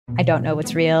I don't know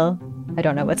what's real. I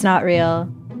don't know what's not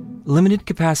real. Limited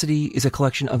Capacity is a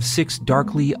collection of 6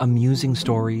 darkly amusing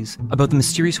stories about the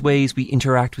mysterious ways we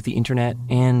interact with the internet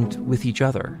and with each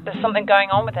other. There's something going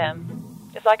on with him.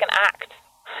 It's like an act.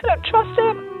 I don't trust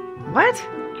him. What?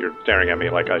 You're staring at me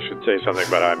like I should say something,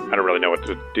 but I don't really know what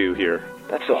to do here.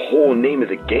 That's the whole name of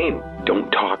the game. Don't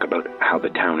talk about how the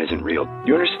town isn't real.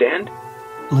 You understand?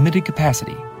 Limited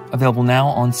Capacity. Available now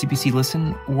on CBC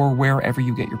Listen or wherever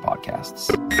you get your podcasts.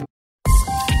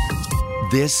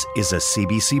 This is a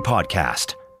CBC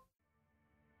podcast.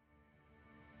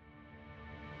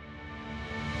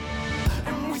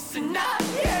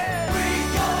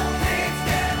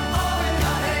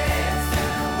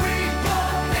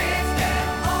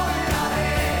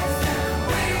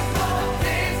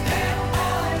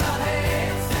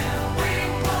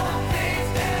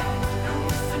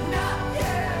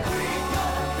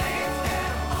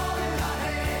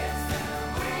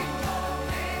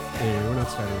 Anyway, we're not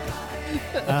starting with this.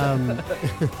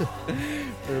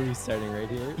 Where are we starting right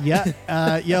here?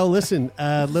 Yeah. Listen,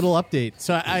 little update.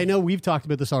 So I know we've talked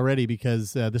about this already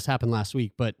because this happened last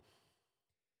week, but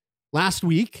last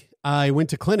week I went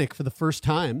to clinic for the first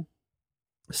time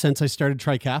since I started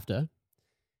Trikafta,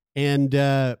 and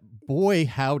boy,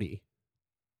 howdy.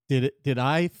 Did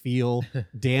I feel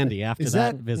dandy after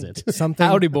that visit? Something?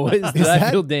 Howdy, boys. Did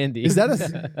I feel dandy? Is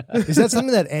that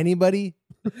something that anybody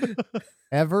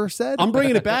ever said? I'm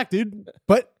bringing it back, dude.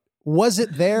 But was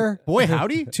it there? Boy,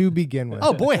 howdy to begin with.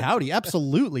 Oh, boy, howdy!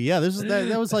 Absolutely, yeah.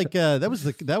 That was like that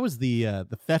was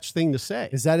the fetch thing to say.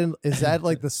 Is that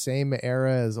like the same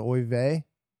era as Oy vey?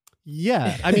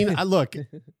 Yeah, I mean, look,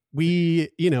 we're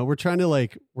trying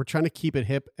to keep it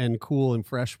hip and cool and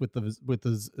fresh with the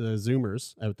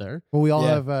Zoomers out there. Well, we all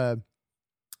have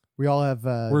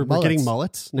we're getting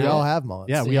mullets now. We all have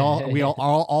mullets. Yeah, we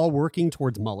all working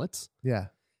towards mullets. Yeah.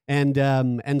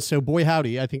 And so boy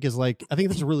howdy, I think this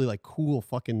is a really like cool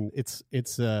fucking it's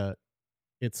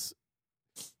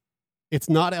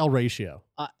not L ratio.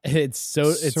 It's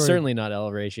certainly not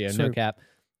L ratio, no cap.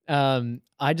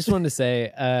 I just wanted to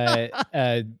say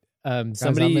Guys,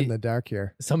 I'm in the dark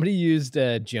here. Somebody used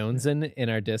Jonesin in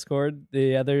our Discord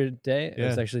the other day. It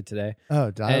was actually today.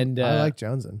 Oh, I like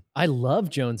Jonesin. I love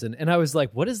Jonesin. And I was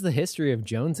like, what is the history of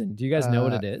Jonesin? Do you guys know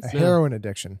what it is? A heroin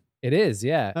addiction. It is,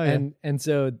 yeah. Oh, yeah. And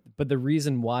so, but the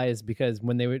reason why is because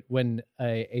when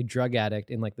a drug addict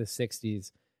in like the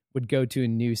 60s would go to a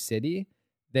new city,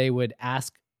 they would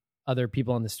ask other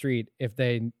people on the street if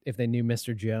they knew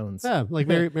Mr. Jones. Yeah, like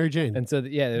Mary Jane. And so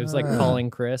it was like calling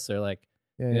Chris or like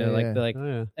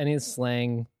any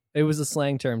slang. It was a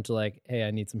slang term to like, hey,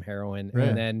 I need some heroin. Right.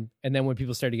 And then when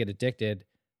people started to get addicted,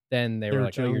 then they were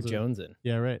like, oh, you're Jonesing.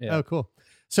 Yeah, right. Yeah. Oh, cool.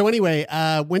 So anyway,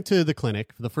 went to the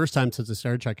clinic for the first time since I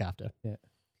started Trikafta. Yeah.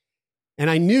 And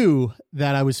I knew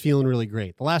that I was feeling really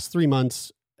great. The last 3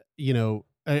 months,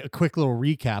 a quick little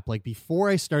recap, like before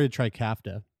I started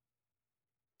Trikafta,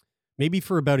 maybe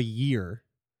for about a year,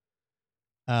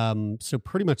 so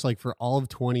pretty much like for all of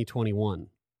 2021,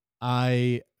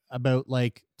 I about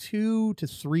like 2 to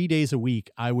 3 days a week,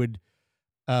 I would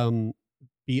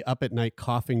be up at night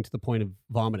coughing to the point of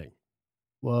vomiting.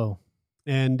 Whoa.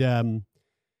 And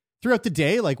throughout the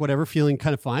day, like whatever, feeling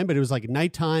kind of fine, but it was like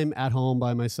nighttime at home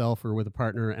by myself or with a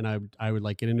partner, and I would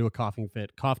like get into a coughing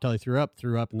fit, cough till I threw up,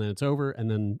 and then it's over, and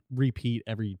then repeat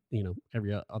every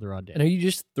other odd day. And are you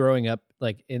just throwing up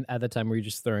like at the time? Were you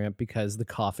just throwing up because the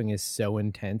coughing is so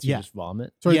intense? You just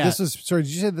vomit. Sorry, did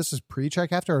you say this is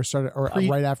pre-Trikafta or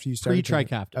right after you started?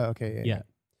 Pre-Trikafta. Oh, okay. Yeah.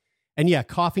 And yeah,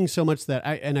 coughing so much that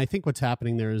I think what's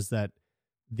happening there is that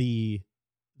the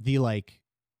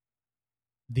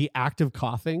act of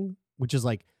coughing, which is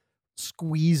like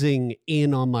squeezing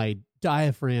in on my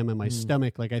diaphragm and my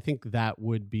stomach, like I think that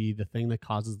would be the thing that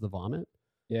causes the vomit.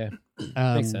 Yeah,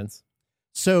 makes sense.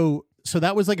 So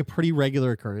that was like a pretty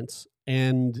regular occurrence.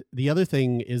 And the other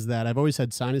thing is that I've always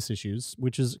had sinus issues,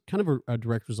 which is kind of a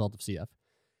direct result of CF.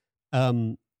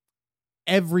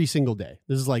 Every single day.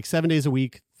 This is like 7 days a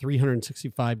week,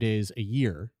 365 days a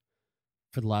year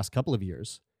for the last couple of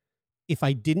years. If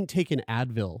I didn't take an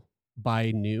Advil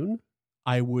by noon,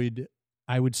 I would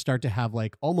start to have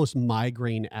like almost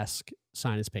migraine-esque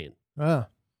sinus pain. And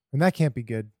that can't be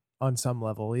good on some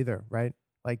level either, right?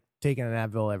 Like taking an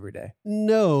Advil every day.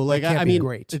 No, like I mean,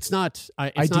 great. It's not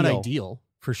ideal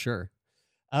for sure.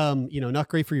 Not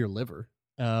great for your liver.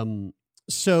 And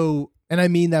I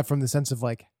mean that from the sense of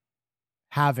like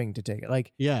having to take it,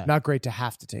 like not great to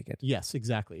have to take it. Yes,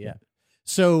 exactly. Yeah.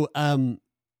 So then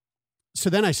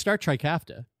I start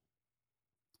Trikafta.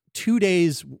 2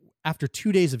 days after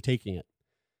 2 days of taking it,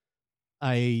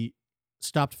 I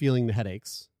stopped feeling the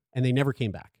headaches, and they never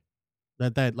came back.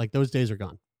 That like those days are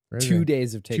gone. 2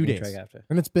 days of taking 2 days. Trikafta.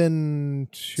 And it's been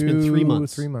 3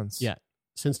 months. 3 months. Yeah,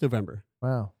 since November.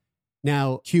 Wow.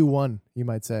 Now Q1, you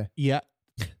might say. Yeah,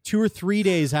 2 or 3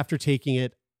 days after taking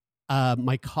it,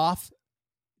 my cough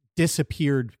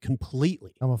disappeared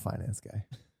completely. I'm a finance guy.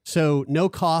 So no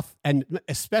cough, and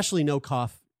especially no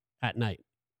cough at night,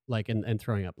 like and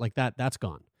throwing up like that. That's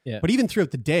gone. Yeah. But even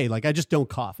throughout the day, like I just don't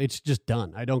cough. It's just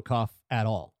done. I don't cough at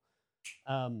all.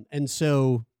 And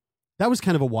so that was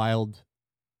kind of a wild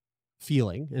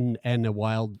feeling and a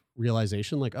wild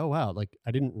realization. Like, oh wow, like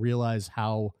I didn't realize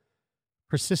how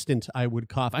persistent I would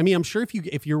cough. I mean, I'm sure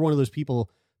if you're one of those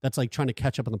people that's like trying to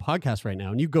catch up on the podcast right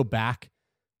now, and you go back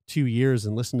 2 years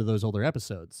and listen to those older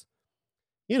episodes,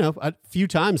 you know, a few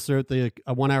times throughout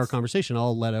a 1 hour conversation,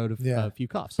 I'll let out a few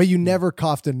coughs. But you never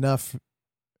coughed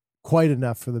quite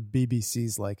enough for the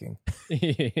BBC's liking.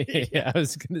 Yeah, I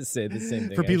was going to say the same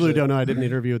thing. For people who don't know, I did an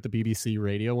interview with the BBC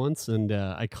Radio once, and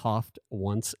I coughed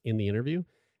once in the interview,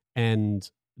 and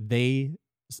they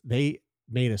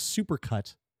made a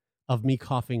supercut of me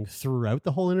coughing throughout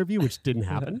the whole interview, which didn't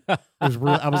happen. I was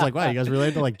like, wow, you guys really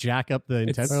had to like jack up the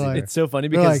intensity. It's so funny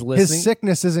because his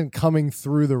sickness isn't coming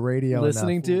through the radio.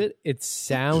 Listening to it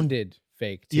sounded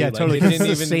fake too. Yeah, like, totally. It's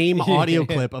the same audio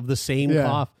clip of the same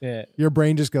cough. Yeah. Your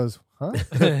brain just goes, huh?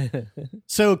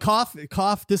 So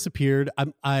cough disappeared.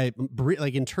 I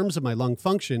like in terms of my lung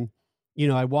function, you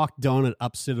know, I walked down an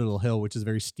up Citadel Hill, which is a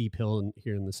very steep hill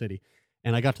here in the city,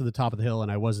 and I got to the top of the hill and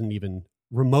I wasn't even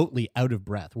remotely out of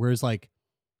breath. Whereas like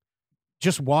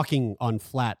just walking on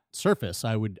flat surface,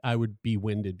 I would be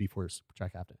winded before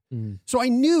Trikafta. So I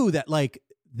knew that like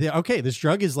this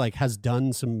drug is like has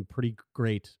done some pretty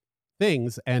great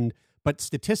things, but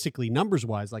statistically, numbers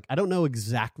wise, like I don't know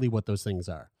exactly what those things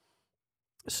are.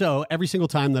 So every single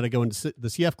time that I go into the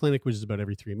CF clinic, which is about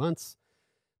every 3 months,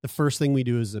 the first thing we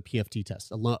do is a PFT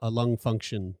test, a lung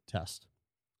function test.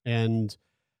 And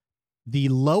the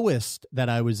lowest that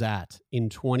I was at in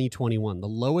 2021, the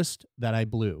lowest that I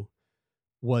blew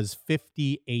was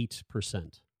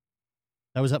 58%.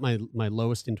 That was at my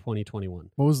lowest in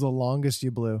 2021. What was the longest you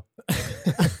blew?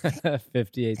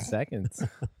 58 seconds.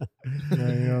 You know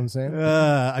what I'm saying?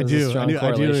 I do. I do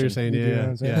know what you're saying.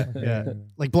 Yeah.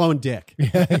 Like blowing dick.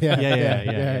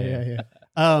 Yeah.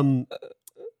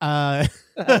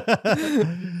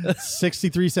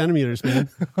 63 centimeters, man.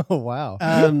 Oh wow.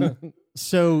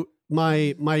 So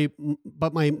my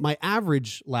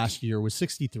average last year was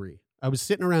 63. I was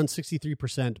sitting around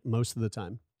 63% most of the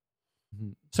time.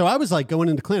 So I was like going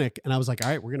into clinic and I was like, all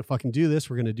right, we're going to fucking do this.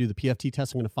 We're going to do the PFT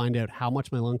test. I'm going to find out how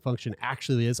much my lung function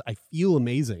actually is. I feel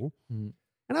amazing. And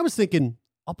I was thinking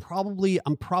I'm probably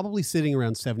sitting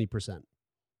around 70%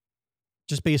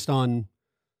 just based on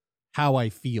how I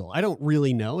feel. I don't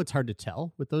really know. It's hard to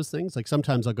tell with those things. Like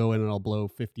sometimes I'll go in and I'll blow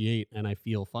 58 and I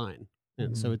feel fine.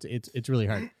 And so it's really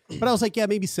hard. But I was like, yeah,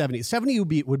 maybe 70. 70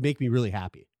 would make me really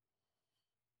happy.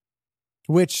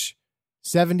 Which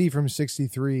 70 from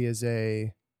 63 is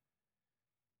a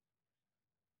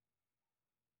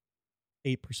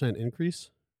 8% increase.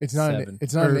 It's not.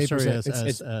 It's not an 8%.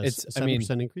 It's a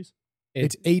 7% increase.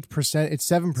 It's 8%. It's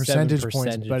 7 percentage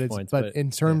points. But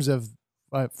in terms of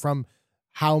from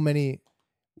how many,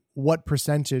 what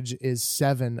percentage is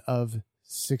 7 of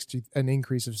 60? An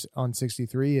increase on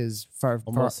 63 is far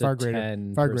greater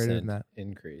than that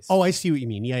increase. Oh, I see what you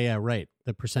mean. Yeah, right.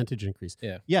 The percentage increase.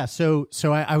 Yeah. So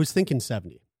I was thinking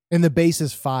 70. And the base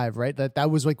is 5, right?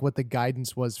 That was like what the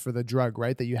guidance was for the drug,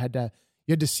 right? That you had to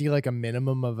see like a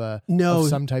minimum of of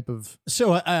some type of.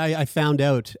 So I found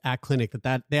out at clinic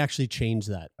that they actually changed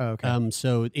that. Oh, okay.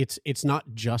 So it's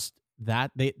not just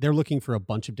that they're looking for a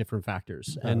bunch of different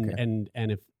factors, and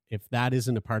if that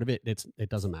isn't a part of it, it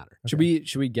doesn't matter. Okay.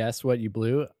 Should we guess what you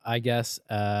blew? I guess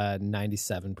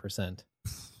 97%.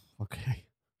 Okay.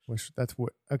 That's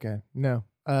what. Okay. No.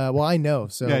 Well, I know.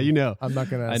 So yeah, you know. I'm not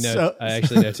gonna. I know. So, I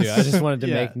actually know too. I just wanted to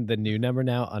make the new number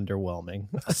now underwhelming.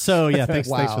 So yeah, thanks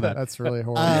for that. That's really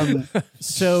horrible.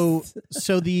 So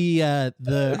the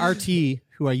RT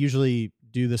who I usually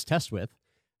do this test with,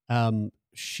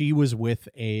 she was with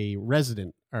a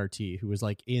resident RT who was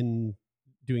like in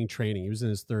doing training. He was in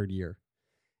his 3rd year,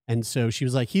 and so she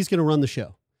was like, he's going to run the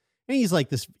show, and he's like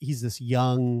this. He's this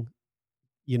young.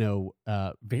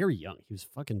 Very young. He was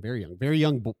fucking very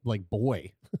young, like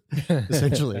boy,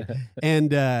 essentially.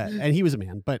 And he was a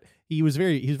man, but he was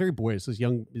very boyish. This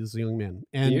young man.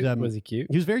 And was he cute?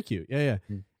 He was very cute. Yeah.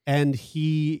 And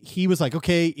he was like,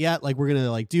 okay, yeah, like we're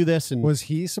gonna like do this. And was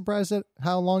he surprised at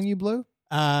how long you blew?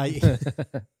 Well,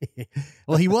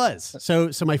 he was.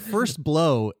 So my first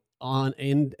blow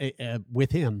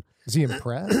with him. Was he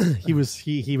impressed? He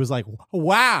was like,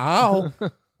 wow.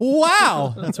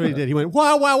 wow. That's what he did. He went,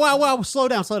 wow, wow, wow, wow. Slow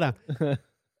down, slow down.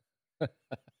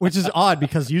 Which is odd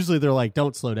because usually they're like,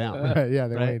 don't slow down. Right, yeah,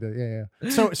 right? Yeah.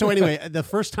 So anyway, the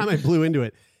first time I blew into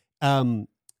it,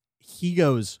 he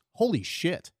goes, holy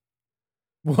shit.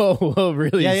 Whoa,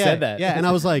 really? Yeah, You said that? Yeah, and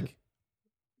I was like,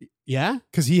 yeah?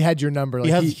 Because he had your number.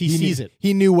 Like he sees it.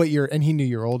 He knew what he knew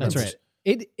your old That's numbers. right.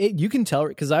 It you can tell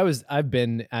because I've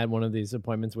been at one of these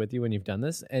appointments with you when you've done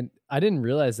this, and I didn't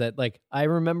realize that. Like, I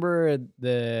remember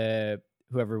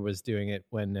whoever was doing it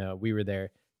when we were there.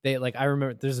 They I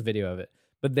remember there's a video of it,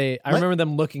 but I remember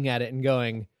them looking at it and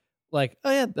going like,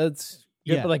 oh yeah, that's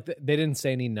good. Yeah. But like they didn't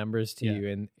say any numbers to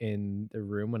you in the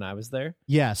room when I was there.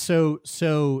 Yeah. So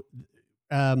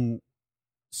to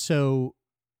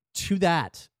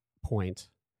that point,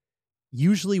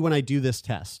 usually when I do this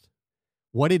test,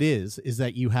 what it is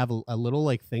that you have a little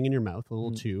like thing in your mouth, a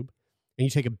little tube, and you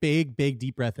take a big, big,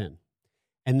 deep breath in.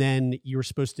 And then you're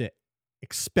supposed to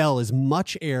expel as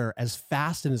much air as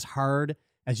fast and as hard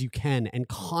as you can and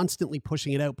constantly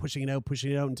pushing it out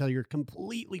until you're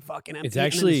completely fucking empty. It's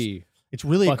actually it's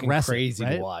really fucking aggressive, crazy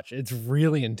right? to watch. It's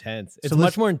really intense. It's So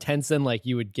much more intense than like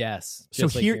you would guess. So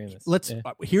just, like, here, hearing this.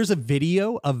 here's a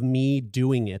video of me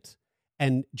doing it,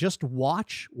 and just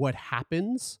watch what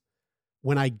happens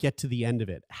when I get to the end of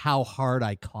it. How hard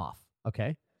I cough.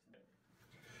 Okay.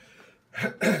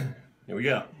 Here we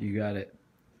go. You got it.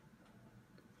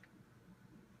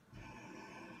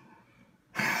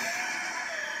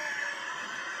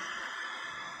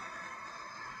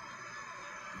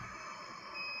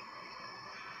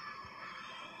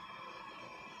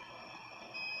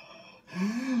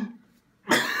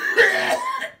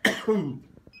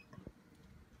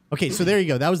 Okay, so there you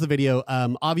go. That was the video.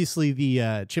 Obviously,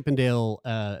 the Chippendale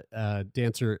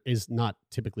dancer is not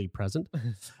typically present.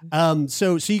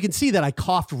 So you can see that I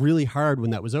coughed really hard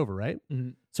when that was over, right?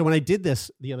 Mm-hmm. So when I did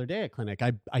this the other day at clinic,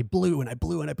 I blew and I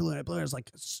blew and I blew and I blew. I was like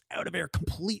out of air,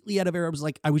 completely out of air.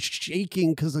 I was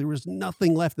shaking because there was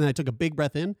nothing left. And then I took a big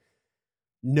breath in.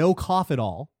 No cough at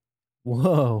all.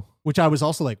 Whoa. Which I was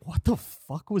also like, what the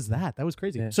fuck was that? That was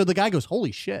crazy. Yeah. So the guy goes,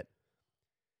 holy shit.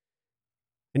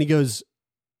 And he goes,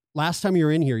 last time you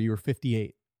were in here, you were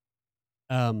 58.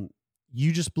 You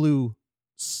just blew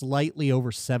slightly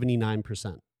over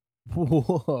 79%.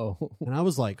 Whoa. And I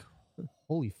was like,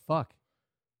 holy fuck.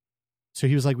 So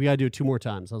he was like, we got to do it 2 more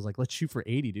times. I was like, let's shoot for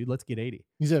 80, dude. Let's get 80.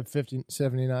 You said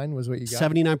 79 was what you got?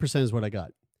 79% is what I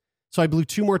got. So I blew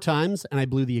 2 more times, and I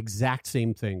blew the exact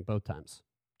same thing both times.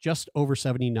 Just over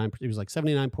 79%. It was like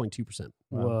 79.2%.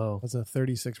 Wow. Whoa. That's a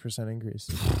 36% increase.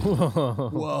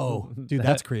 Whoa. Dude,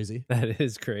 that's crazy. That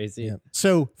is crazy. Yeah.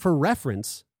 So for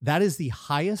reference, that is the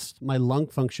highest my lung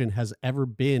function has ever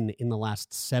been in the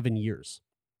last 7 years.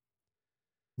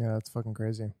 Yeah, that's fucking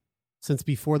crazy. Since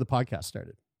before the podcast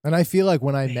started. And I feel like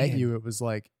when I met you, it was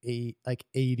like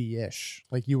 80-ish.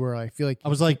 Like you were, I feel like I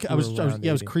was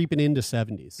creeping into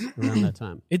 70s around that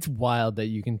time. It's wild that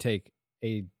you can take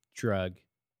a drug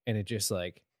and it just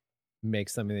like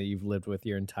makes something that you've lived with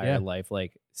your entire life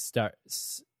like not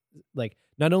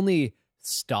only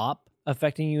stop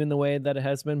affecting you in the way that it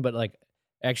has been, but like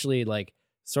actually like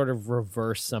sort of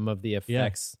reverse some of the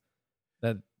effects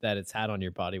that it's had on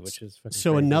your body, which is fucking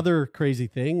so crazy. Another crazy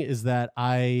thing is that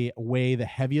I weigh the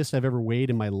heaviest I've ever weighed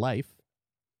in my life.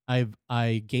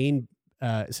 I gained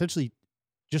essentially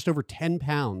just over 10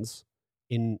 pounds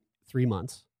in 3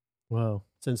 months. Whoa.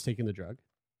 Since taking the drug,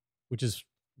 which is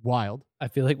wild. I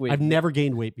feel like I've never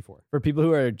gained weight before. For people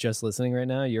who are just listening right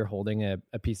now, you're holding a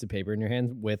piece of paper in your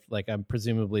hand with like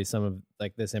presumably some of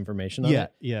like this information on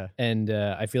it. Yeah. And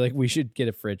I feel like we should get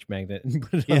a fridge magnet and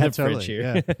put it on the fridge here.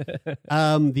 Yeah.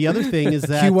 The other thing is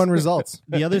that Q1 results.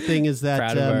 The other thing is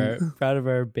that proud of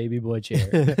our baby boy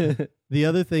chair. The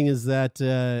other thing is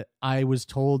that I was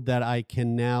told that I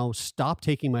can now stop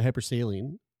taking my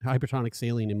hypertonic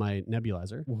saline in my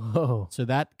nebulizer. Whoa. So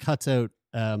that cuts out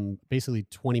basically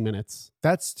 20 minutes.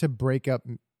 That's to break up.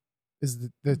 Is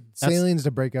the saline's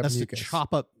to break up that's mucus. To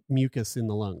chop up mucus in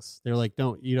the lungs. They're like,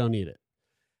 you don't need it.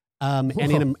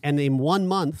 And in 1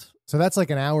 month. So that's like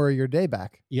an hour of your day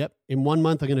back. Yep. In 1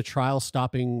 month, I'm going to trial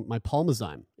stopping my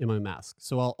Pulmozyme in my mask.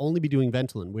 So I'll only be doing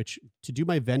Ventolin, which to do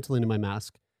my Ventolin in my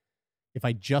mask, if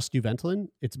I just do Ventolin,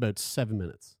 it's about 7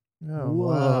 minutes. Oh, whoa.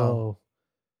 Wow.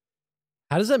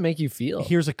 How does that make you feel?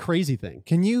 Here's a crazy thing.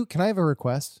 Can I have a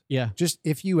request? Yeah. Just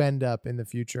if you end up in the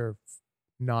future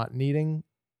not needing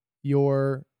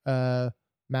your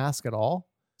mask at all,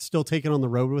 still take it on the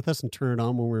road with us and turn it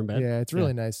on when we're in bed. Yeah, it's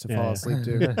really nice to fall asleep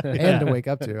to and to wake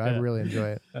up to. I really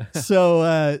enjoy it.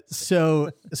 So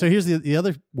here's the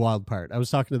other wild part. I was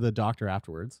talking to the doctor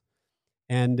afterwards,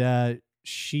 and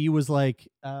she was like,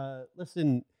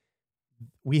 "Listen,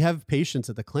 we have patients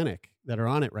at the clinic that are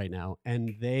on it right now,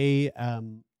 and they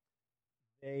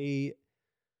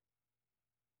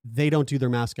don't do their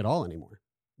mask at all anymore.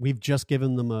 We've just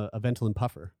given them a Ventolin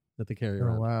puffer that they carry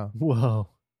around. Oh, wow. Whoa.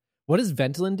 What does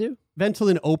Ventolin do?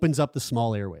 Ventolin opens up the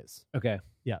small airways. Okay.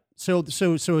 Yeah. So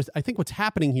I think what's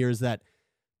happening here is that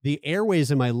the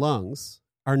airways in my lungs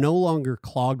are no longer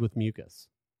clogged with mucus.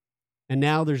 And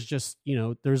now there's just,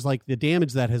 there's like the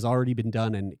damage that has already been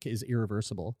done and is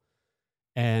irreversible.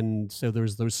 And so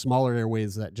there's those smaller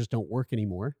airways that just don't work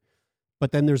anymore.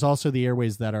 But then there's also the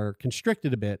airways that are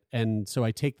constricted a bit. And so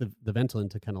I take the Ventolin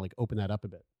to kind of like open that up a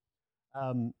bit.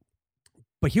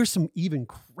 But here's some even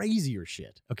crazier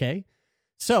shit, okay?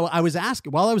 So I was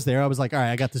asking, while I was there, I was like, all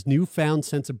right, I got this newfound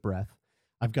sense of breath.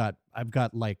 I've got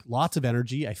like lots of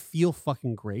energy. I feel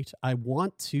fucking great. I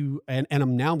want to, and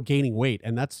I'm now gaining weight,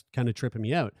 and that's kind of tripping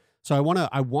me out. So I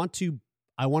want to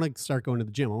start going to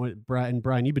the gym.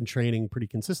 Brian, you've been training pretty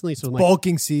consistently. So I'm like,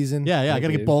 bulking season. Yeah. I got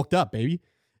to get bulked up, baby.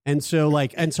 And so I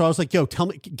was like, yo, tell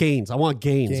me gains. I want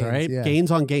gains, all right? Yeah.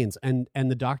 Gains on gains. And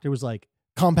the doctor was like,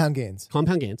 compound gains.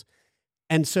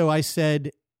 And so I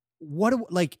said,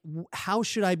 how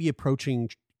should I be approaching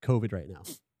COVID right now?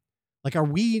 Like, are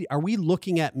we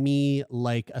looking at me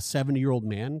like a 70-year-old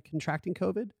man contracting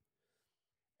COVID?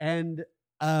 And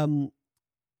the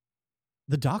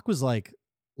doc was like,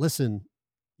 listen,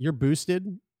 you're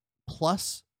boosted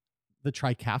plus the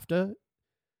Trikafta.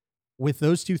 With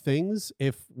those two things,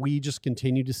 if we just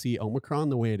continue to see Omicron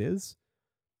the way it is,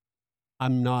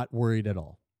 I'm not worried at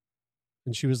all.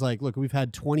 And she was like, look, we've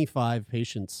had 25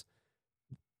 patients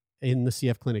in the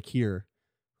CF clinic here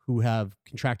who have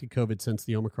contracted COVID since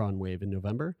the Omicron wave in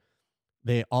November.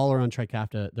 They all are on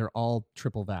Trikafta. They're all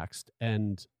triple vaxxed,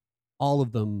 and all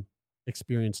of them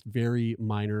experienced very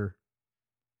minor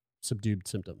subdued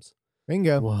symptoms.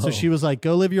 Bingo. Whoa. So she was like,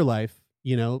 go live your life.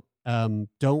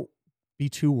 Don't be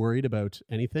too worried about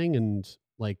anything, and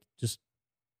like, just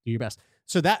do your best.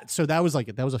 So that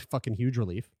was a fucking huge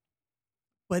relief.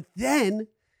 But then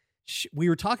we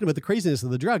were talking about the craziness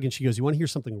of the drug, and she goes, you want to hear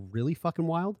something really fucking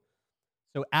wild?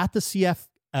 So at the CF,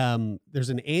 there's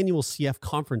an annual CF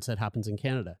conference that happens in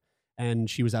Canada. And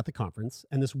she was at the conference,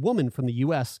 and this woman from the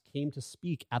US came to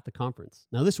speak at the conference.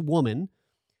 Now, this woman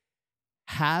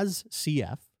has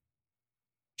CF.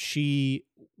 She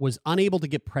was unable to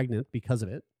get pregnant because of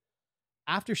it.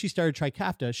 After she started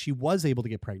Trikafta, she was able to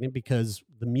get pregnant because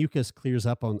the mucus clears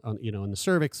up on in the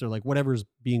cervix, or like whatever's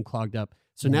being clogged up.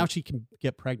 So now she can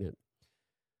get pregnant.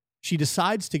 She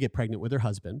decides to get pregnant with her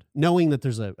husband, knowing that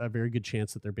there's a very good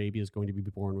chance that their baby is going to be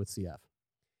born with CF.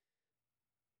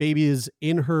 Baby is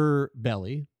in her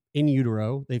belly, in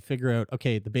utero. They figure out,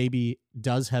 okay, the baby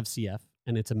does have CF,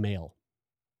 and it's a male.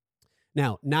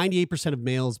 Now, 98% of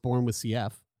males born with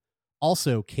CF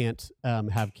also can't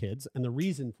have kids. And the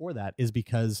reason for that is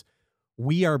because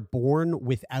we are born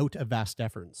without a vas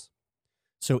deferens.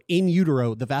 So in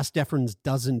utero, the vas deferens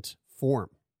doesn't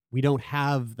form. We don't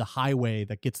have the highway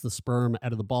that gets the sperm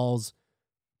out of the balls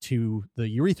to the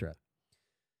urethra.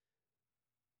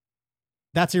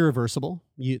 That's irreversible.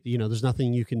 There's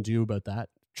nothing you can do about that.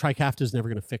 Trikafta is never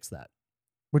going to fix that.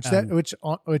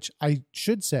 Which I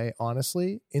should say,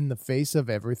 honestly, in the face of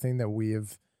everything that we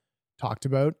have talked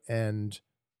about and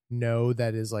know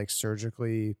that is like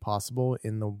surgically possible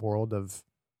in the world of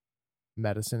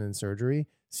medicine and surgery,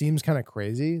 seems kind of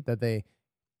crazy that they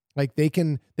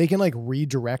can like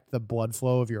redirect the blood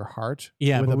flow of your heart.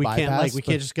 Yeah, with but a we bypass,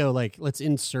 can't just go like, let's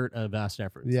insert a vas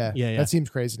deferens. Yeah. That seems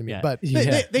crazy to me. Yeah. But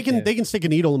they can stick a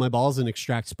needle in my balls and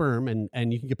extract sperm,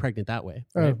 and you can get pregnant that way.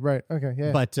 Right? Oh, right. Okay.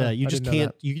 Yeah. But you just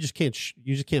can't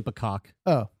bukkake.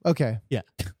 Oh, okay. Yeah.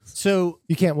 So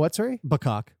you can't what? Sorry.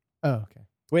 Bukkake. Oh, okay.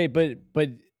 Wait, but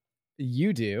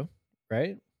you do,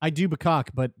 right? I do bukkake,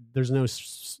 but there's no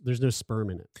sperm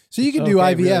in it. So you can do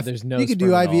IVF. Really, there's no you can do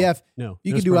IVF. No,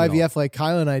 you no can do sperm at IVF like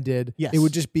Kyle and I did. Yes. It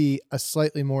would just be a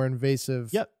slightly more invasive.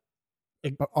 Yep.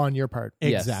 On your part.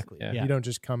 Exactly. Yes. Yeah. You don't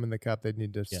just come in the cup. They'd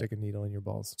need to stick a needle in your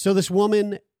balls. So this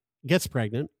woman gets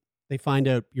pregnant. They find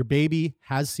out your baby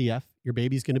has CF. Your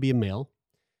baby's going to be a male.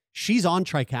 She's on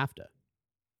Trikafta.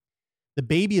 The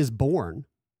baby is born,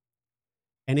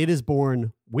 and it is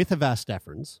born with a vas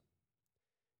deferens.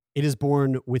 It is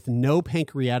born with no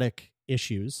pancreatic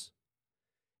issues,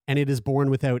 and it is born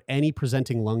without any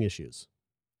presenting lung issues.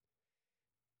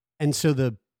 And so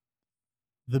the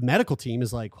medical team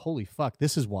is like, holy fuck,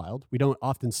 this is wild. We don't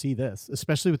often see this,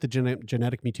 especially with the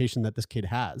genetic mutation that this kid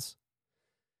has.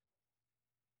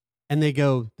 And they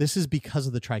go, this is because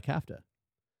of the Trikafta.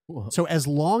 Whoa. So as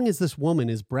long as this woman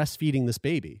is breastfeeding this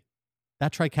baby,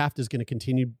 that Trikafta is going to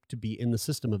continue to be in the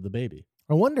system of the baby.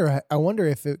 I wonder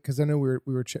if it, because I know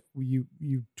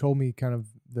you told me kind of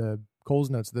the Coles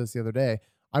notes of this the other day.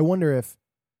 I wonder if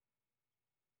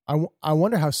I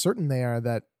wonder how certain they are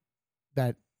that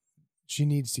she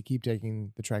needs to keep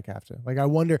taking the Trikafta. Like I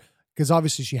wonder, because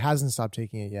obviously she hasn't stopped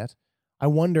taking it yet. I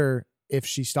wonder if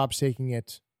she stops taking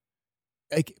it.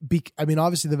 Like, I mean,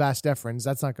 obviously the vas deferens,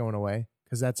 that's not going away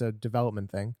because that's a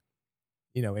development thing.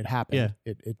 You know, it happened.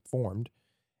 Yeah. It formed,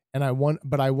 and I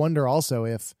wonder also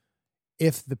if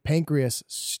the pancreas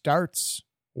starts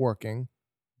working,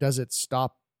 does it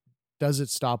stop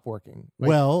working? Like,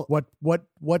 well,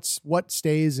 what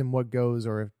stays and what goes,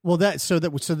 or so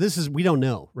this is, we don't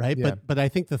know, right? Yeah. But I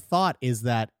think the thought is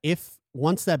that if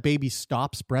once that baby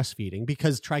stops breastfeeding,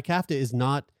 because Trikafta is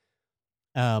not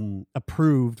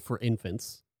approved for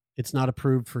infants, it's not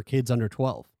approved for kids under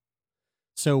 12.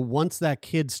 So once that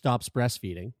kid stops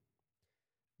breastfeeding,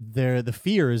 the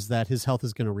fear is that his health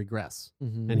is going to regress,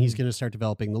 and he's going to start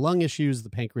developing the lung issues.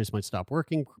 The pancreas might stop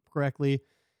working correctly.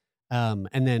 And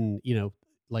then, you know,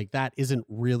 like that isn't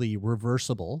really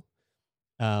reversible.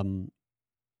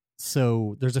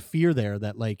 So there's a fear there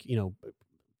that, like, you know,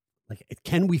 like,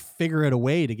 can we figure out a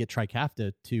way to get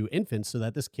Trikafta to infants so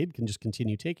that this kid can just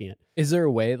continue taking it? Is there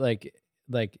a way, like,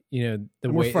 you know,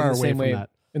 we're far away from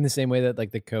that. In the same way that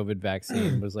like the COVID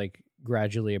vaccine was like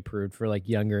gradually approved for like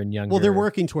younger and younger. Well, they're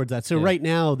working towards that. So right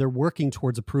now they're working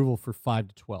towards approval for 5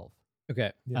 to 12.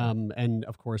 Okay. Yeah. And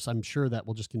of course, I'm sure that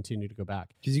will just continue to go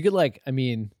back. Because you could, like, I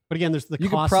mean, but again, there's the you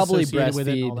cost could probably associated breastfeed with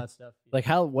it and all that stuff. Like,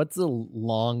 what's the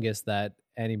longest that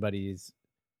anybody's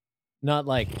not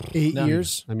like 8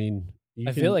 years? I mean,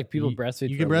 I feel like people breastfeed.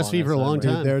 You can breastfeed for a long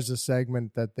time. There's a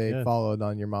segment that they followed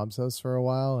on Your Mom's House for a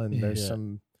while, and there's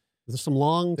some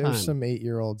long time. There's some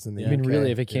 8-year-olds in the. I mean,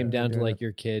 really, if it came down to like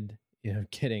your kid, you know,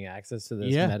 getting access to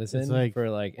this medicine like, for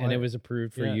like, and it was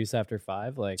approved for use after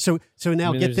 5, like. So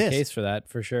now get there's this. A case for that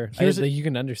for sure. You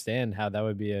can understand how that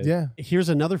would be a. Yeah. Here's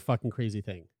another fucking crazy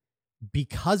thing.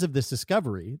 Because of this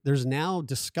discovery, there's now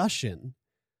discussion,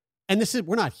 and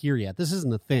we're not here yet. This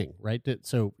isn't a thing, right?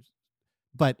 So,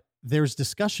 but there's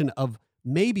discussion of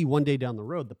maybe one day down the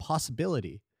road, the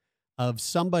possibility of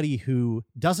somebody who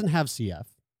doesn't have CF,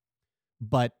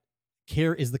 but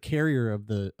is the carrier of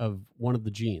one of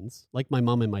the genes, like my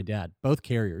mom and my dad, both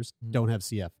carriers, don't have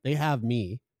CF. They have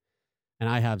me, and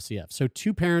I have CF. So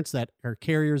two parents that are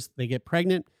carriers, they get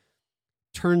pregnant.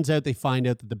 Turns out they find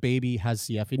out that the baby has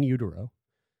CF in utero,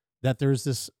 that there's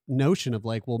this notion of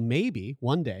like, well, maybe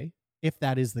one day, if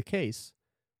that is the case,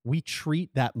 we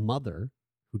treat that mother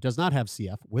who does not have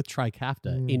CF with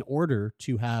Trikafta in order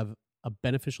to have a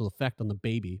beneficial effect on the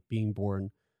baby being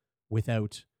born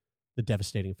without the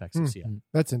devastating effects of CF.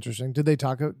 That's interesting. Did they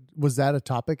talk? Was that a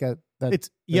topic at that?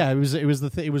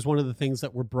 It was one of the things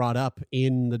that were brought up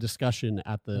in the discussion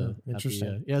at the.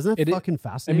 Interesting. Isn't that fucking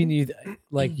fascinating? I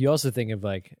mean, you also think of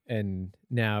like, and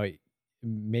now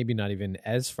maybe not even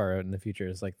as far out in the future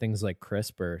as like things like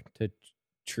CRISPR to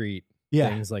treat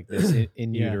things like this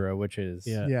in utero, which is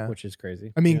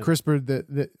crazy. I mean,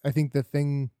 CRISPR. I think the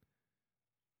thing.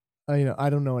 I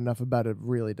don't know enough about it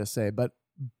really to say, but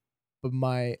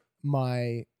my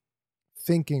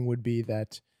thinking would be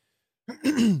that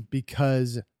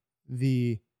because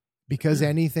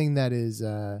anything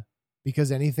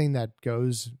that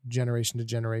goes generation to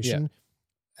generation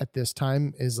at this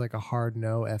time is like a hard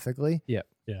no ethically. Yeah.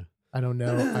 I don't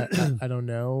know. I don't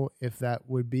know if that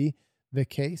would be the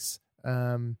case.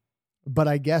 But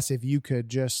I guess if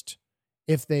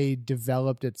they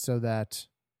developed it so that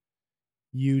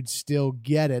you'd still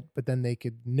get it, but then they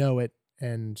could know it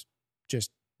and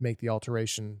just make an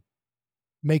alteration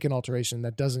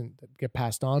that doesn't get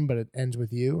passed on, but it ends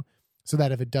with you, so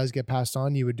that if it does get passed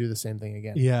on, you would do the same thing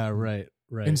again. Yeah, right.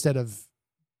 Instead of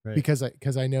because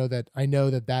I know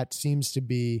that seems to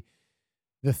be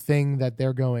the thing that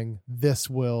they're going. This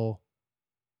will,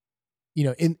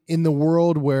 in the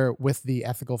world where with the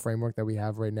ethical framework that we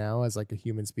have right now as like a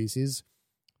human species,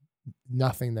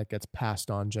 nothing that gets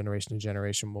passed on generation to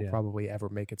generation will probably ever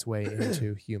make its way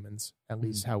into humans, at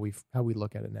least how we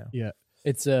look at it now. Yeah.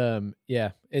 It's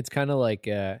it's kind of like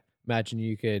imagine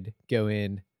you could go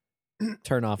in,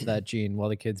 turn off that gene while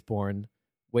the kid's born,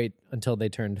 wait until they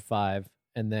turned 5,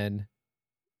 and then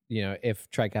if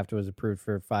Trikafta was approved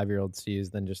for 5-year-olds to use,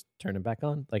 then just turn it back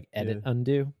on, like edit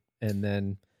undo, and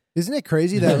then isn't it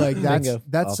crazy that like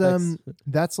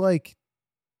that's like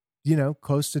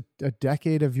close to a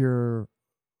decade of your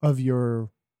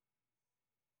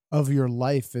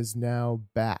life is now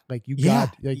back. Like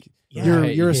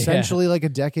you're essentially like a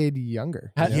decade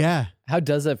younger. How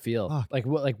does that feel? Fuck. Like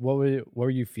what were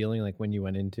you feeling like when you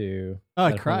went into? Oh,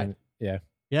 I cried. Yeah.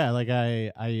 Yeah, like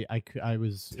I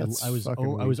was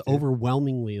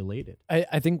overwhelmingly elated.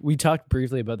 I think we talked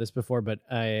briefly about this before, but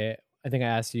I think I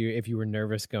asked you if you were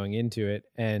nervous going into it,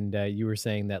 and you were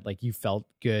saying that like you felt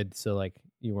good, so like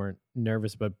you weren't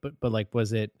nervous, but like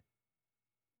was it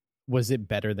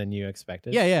better than you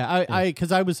expected? Yeah. I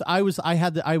was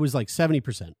like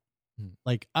 70%.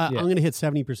 Like I'm gonna hit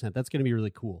 70%. That's gonna be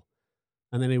really cool.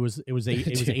 And then it was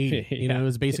 80. You know, it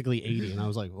was basically 80, and I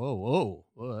was like, whoa,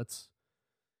 that's.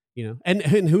 You know, and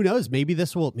who knows? Maybe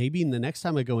maybe the next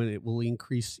time I go in, it will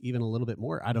increase even a little bit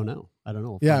more. I don't know.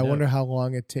 Yeah, I wonder how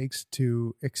long it takes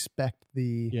to expect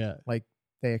like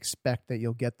they expect that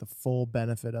you'll get the full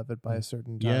benefit of it by a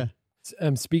certain time.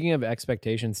 Yeah. Speaking of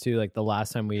expectations too, like the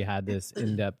last time we had this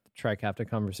in-depth Trikafta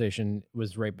conversation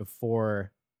was right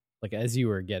before, like as you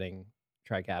were getting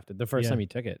Trikafta, the first time you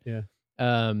took it. Yeah.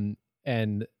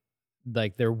 And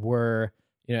like there were,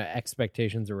 you know,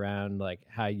 expectations around like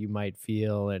how you might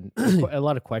feel and a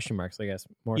lot of question marks, I guess,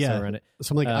 more so around it.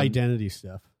 Some like identity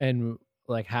stuff. And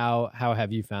like how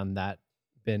have you found that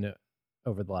been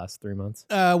over the last 3 months?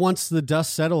 Once the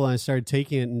dust settled and I started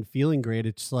taking it and feeling great,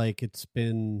 it's like it's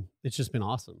just been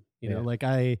awesome. You know, like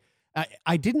I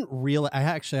didn't realize. I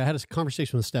had a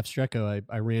conversation with Steph Strecko.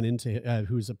 I ran into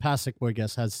who's a past Sick Boy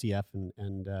guest, has CF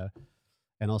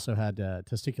and also had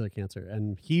testicular cancer,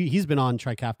 and he's been on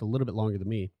Trikafta a little bit longer than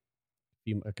me,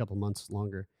 a couple months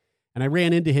longer. And I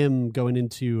ran into him going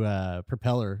into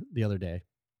Propeller the other day,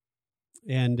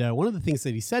 and one of the things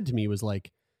that he said to me was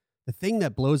like, the thing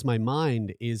that blows my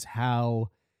mind is how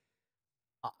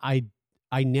I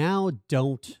now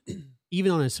don't,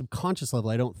 even on a subconscious level,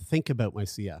 I don't think about my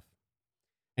CF.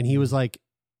 And he was like,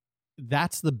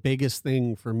 that's the biggest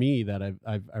thing for me that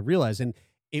I've realized. And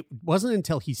it wasn't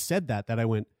until he said that I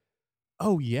went,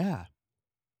 oh yeah,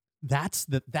 that's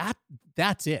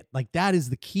it. Like that is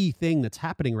the key thing that's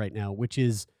happening right now, which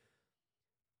is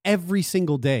every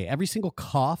single day, every single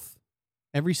cough,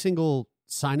 every single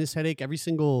sinus headache, every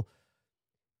single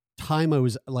time I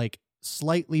was like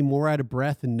slightly more out of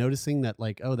breath and noticing that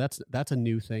like, oh, that's a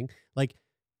new thing. Like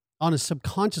on a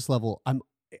subconscious level,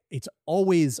 it's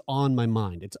always on my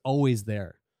mind. It's always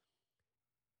there.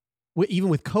 Even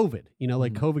with COVID, you know,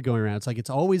 like COVID going around, it's like, it's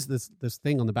always this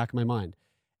thing on the back of my mind.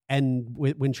 And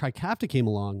when Trikafta came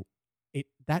along,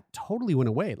 that totally went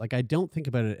away. Like I don't think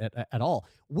about it at all,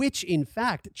 which in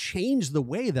fact changed the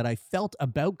way that I felt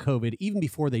about COVID even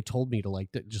before they told me to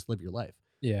just live your life.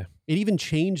 Yeah. It even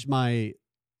changed my,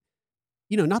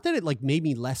 you know, not that it like made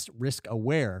me less risk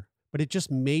aware, but it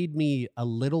just made me a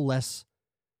little less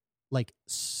like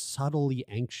subtly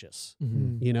anxious,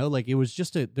 you know, like it was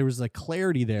just there was a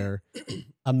clarity there,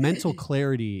 a mental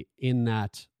clarity in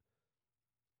that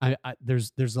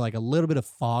there's like a little bit of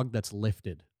fog that's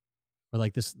lifted, or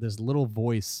like this little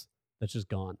voice that's just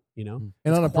gone, you know,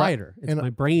 and on a quieter, my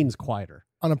brain's quieter.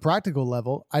 On a practical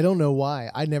level, I don't know why.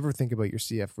 I never think about your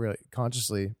CF really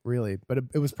consciously, really, but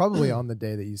it was probably on the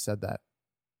day that you said that.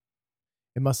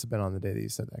 It must have been on the day that you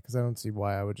said that, because I don't see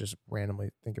why I would just randomly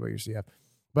think about your CF.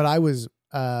 But I was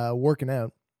working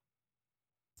out,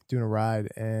 doing a ride,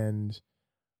 and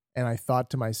I thought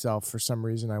to myself, for some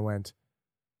reason,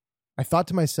 I thought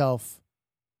to myself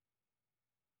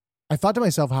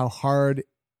how hard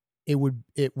it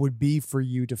would be for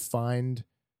you to find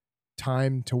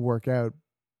time to work out,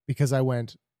 because I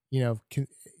went, you know,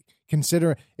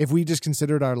 consider if we just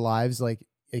considered our lives like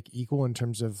equal in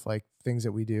terms of like things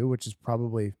that we do, which is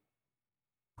probably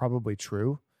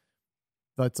true.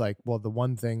 That's like, well, the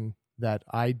one thing that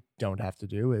I don't have to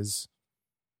do is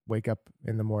wake up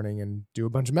in the morning and do a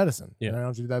bunch of medicine. Yeah. And I don't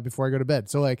have to do that before I go to bed.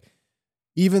 So like,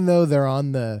 even though they're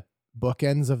on the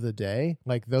bookends of the day,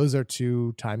 like those are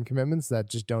two time commitments that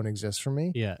just don't exist for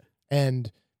me. Yeah.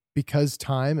 And because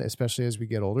time, especially as we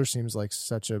get older, seems like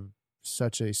such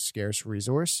a scarce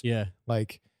resource. Yeah.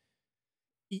 Like,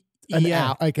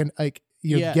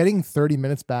 getting 30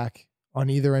 minutes back on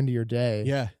either end of your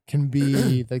day can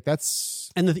be like,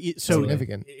 that's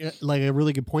significant. Like a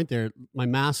really good point there. My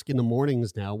mask in the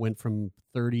mornings now went from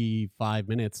 35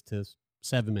 minutes to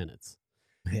 7 minutes.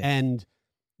 Yeah. And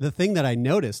the thing that I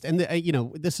noticed, and you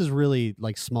know, this is really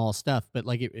like small stuff, but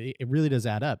like it really does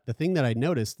add up. The thing that I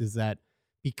noticed is that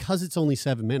because it's only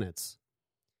 7 minutes,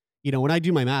 you know, when I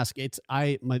do my mask,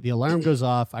 the alarm goes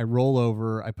off, I roll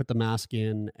over, I put the mask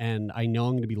in, and I know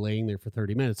I'm going to be laying there for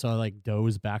 30 minutes. So I like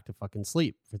doze back to fucking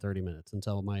sleep for 30 minutes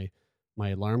until my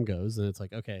alarm goes. And it's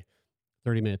like, okay,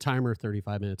 30-minute timer,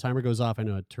 35-minute timer goes off. I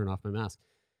know I turn off my mask.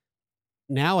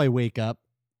 Now I wake up,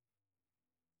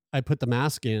 I put the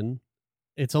mask in,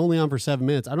 it's only on for 7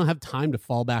 minutes. I don't have time to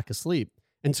fall back asleep.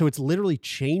 And so it's literally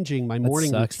changing my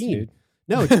morning routine. Dude.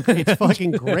 No, it's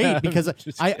fucking great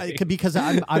because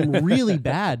I'm really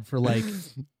bad for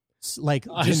just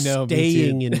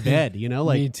staying in bed, you know,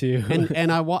 like me too.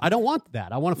 and I don't want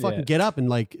that. I want to fucking get up and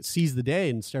like seize the day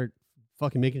and start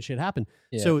fucking making shit happen.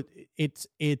 Yeah. So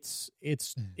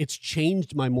it's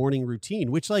changed my morning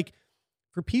routine, which like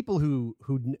for people who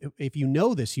if you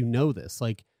know this,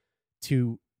 like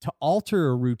to alter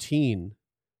a routine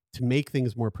to make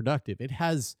things more productive, it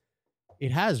has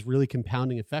really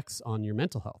compounding effects on your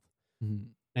mental health. Mm-hmm.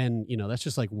 And, you know, that's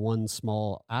just like one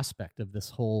small aspect of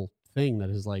this whole thing that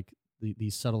is like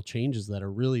these subtle changes that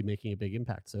are really making a big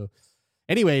impact. So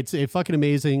anyway, it's fucking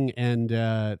amazing. And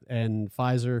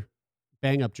Pfizer,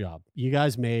 bang up job. You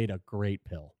guys made a great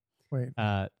pill. Wait.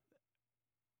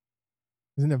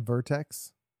 Isn't it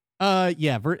Vertex?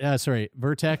 Yeah.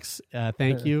 Vertex.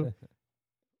 Thank you.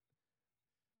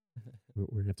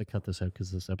 We're going to have to cut this out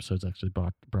because this episode's actually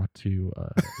brought to you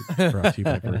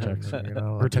by Vertex.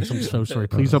 Vertex, I'm so sorry.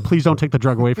 Please don't take the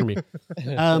drug away from me.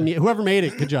 Whoever made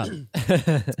it, good job.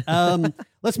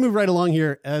 Let's move right along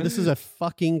here. This is a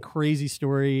fucking crazy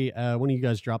story. One of you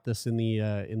guys dropped this in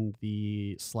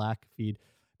the Slack feed.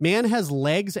 Man has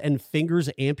legs and fingers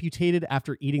amputated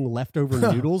after eating leftover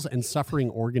noodles and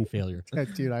suffering organ failure. Yeah,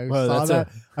 dude, I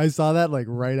saw that like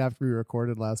right after we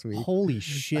recorded last week. Holy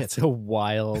shit. That's a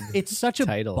wild It's such a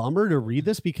title. bummer to read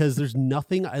this because there's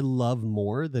nothing I love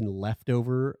more than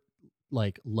leftover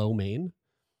like lo mein.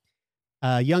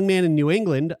 A young man in New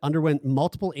England underwent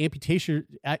multiple amputations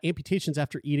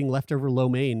after eating leftover lo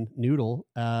mein noodle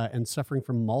and suffering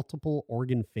from multiple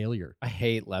organ failure. I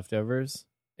hate leftovers.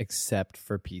 Except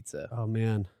for pizza. Oh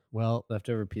man. Well,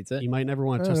 leftover pizza. You might never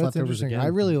want to touch leftovers again. I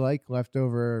really like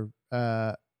leftover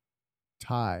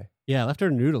Thai. Yeah,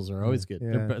 leftover noodles are always good.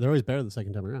 Yeah. They're always better the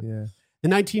second time around. Yeah. The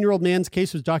 19-year-old man's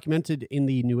case was documented in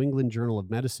the New England Journal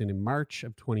of Medicine in March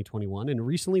of 2021 and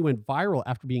recently went viral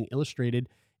after being illustrated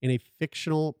in a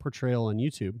fictional portrayal on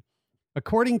YouTube.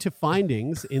 According to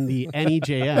findings in the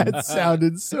NEJM, that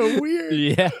sounded so weird.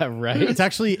 Yeah, right. It's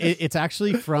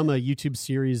actually from a YouTube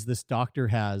series this doctor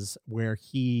has where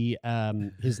he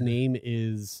his name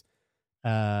is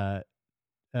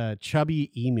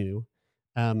Chubby Emu,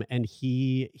 and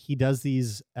he does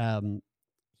these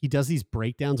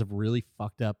breakdowns of really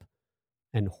fucked up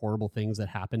and horrible things that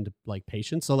happen to like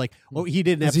patients. So like, he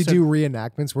did an episode. Does he do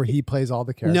reenactments where he plays all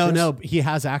the characters? No, he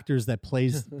has actors that play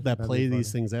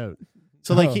these things out.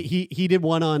 So like he did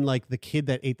one on like the kid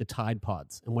that ate the Tide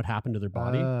Pods and what happened to their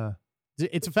body.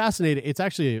 It's a fascinating. It's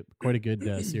actually quite a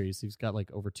good series. He's got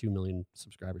like over 2 million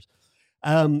subscribers.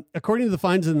 According to the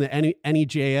findings in the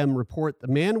NEJM report, the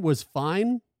man was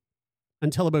fine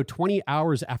until about 20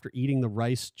 hours after eating the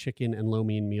rice, chicken, and lo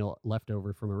mein meal left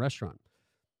over from a restaurant.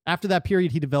 After that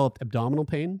period, he developed abdominal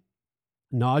pain,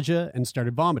 nausea, and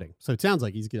started vomiting. So it sounds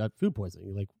like he's got food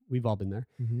poisoning. Like we've all been there.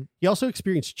 Mm-hmm. He also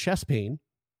experienced chest pain,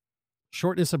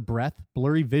 shortness of breath,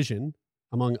 blurry vision,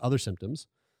 among other symptoms.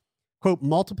 Quote,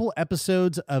 multiple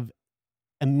episodes of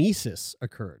emesis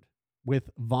occurred with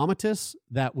vomitus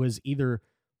that was either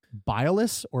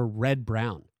bilious or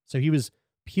red-brown. So he was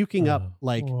puking up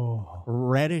like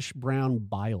reddish-brown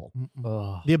bile.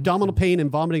 The abdominal pain and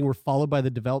vomiting were followed by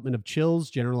the development of chills,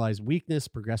 generalized weakness,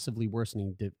 progressively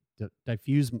worsening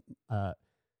diffuse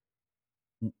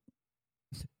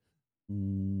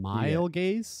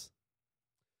myalgias.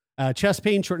 Chest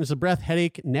pain, shortness of breath,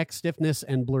 headache, neck stiffness,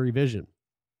 and blurry vision.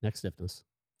 Neck stiffness.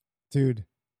 Dude,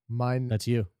 mine. That's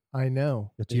you. I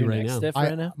know. That's you right now. Stiff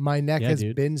right now? My neck has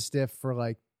been stiff for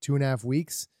like 2.5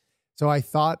 weeks. So I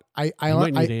thought I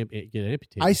might need to get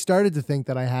amputated. I started to think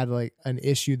that I had like an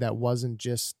issue that wasn't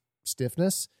just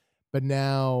stiffness, but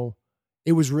now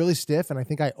it was really stiff, and I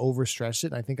think I overstretched it.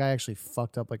 And I think I actually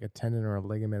fucked up like a tendon or a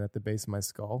ligament at the base of my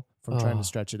skull from trying to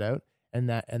stretch it out. And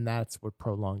that's what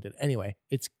prolonged it. Anyway,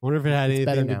 I wonder if it had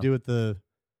anything to do with the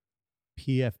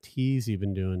PFTs you've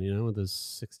been doing, you know, with those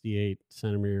 68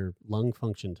 centimeter lung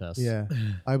function tests. Yeah,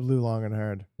 I blew long and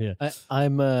hard. Yeah,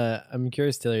 I'm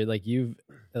curious, Taylor. Like you've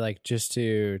just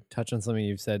to touch on something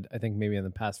you've said. I think maybe in the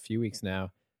past few weeks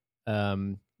now.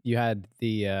 You had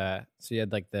you got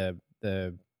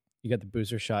the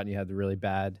booster shot and you had the really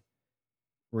bad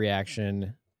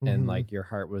reaction, and like your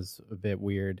heart was a bit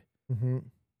weird. Mm-hmm.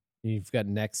 You've got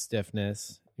neck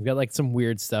stiffness. You've got like some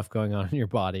weird stuff going on in your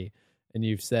body. And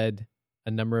you've said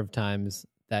a number of times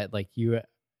that like you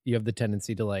have the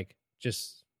tendency to like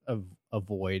just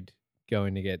avoid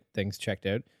going to get things checked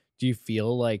out. Do you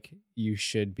feel like you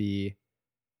should be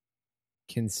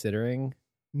considering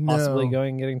possibly going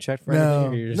and getting checked for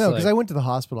anything? Or you're just no, because I went to the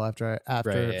hospital after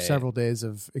Right, several days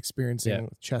of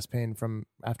experiencing chest pain from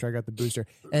after I got the booster.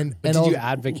 And did you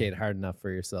advocate hard enough for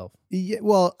yourself? Yeah,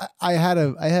 well, I had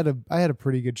a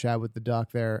pretty good chat with the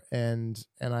doc there, and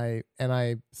I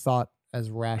thought as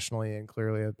rationally and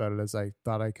clearly about it as I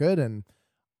thought I could, and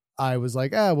I was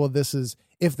like, well, this is,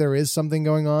 if there is something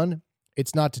going on,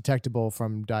 it's not detectable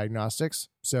from diagnostics,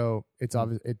 so it's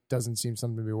obvious. It doesn't seem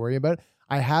something to be worried about.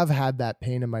 I have had that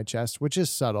pain in my chest, which is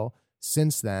subtle,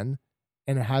 since then,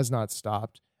 and it has not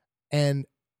stopped. And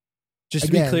just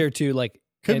to be clear, too, like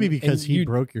could be because he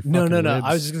broke your fucking no. ribs.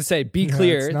 I was just gonna say, be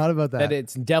clear. It's not about that. That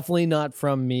it's definitely not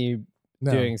from me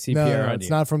doing CPR. No, it's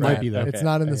not from might be though. It's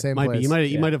not in the same place. You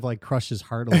might have like crushed his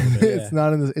heart a little bit. It's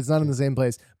not in the same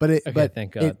place. But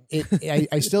thank God.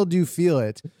 I still do feel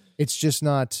it. It's just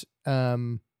not.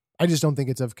 I just don't think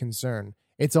it's of concern.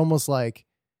 It's almost like,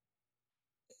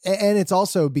 and it's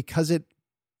also because it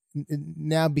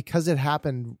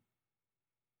happened,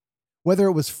 whether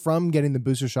it was from getting the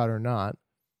booster shot or not,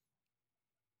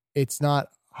 it's not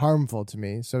harmful to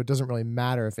me. So it doesn't really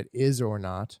matter if it is or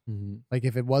not. Mm-hmm. Like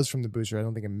if it was from the booster, I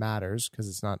don't think it matters because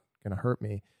it's not going to hurt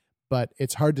me. But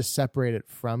it's hard to separate it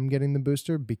from getting the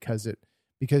booster because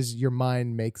your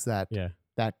mind makes that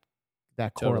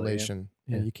correlation.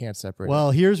 And you can't separate it.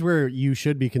 Well, here's where you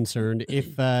should be concerned.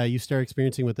 If you start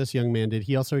experiencing what this young man did,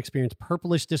 he also experienced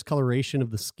purplish discoloration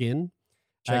of the skin.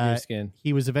 Check your skin.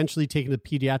 He was eventually taken to the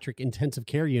pediatric intensive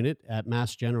care unit at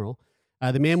Mass General.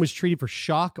 The man was treated for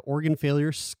shock, organ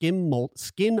failure, skin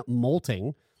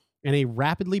molting, and a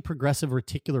rapidly progressive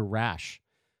reticular rash.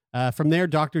 From there,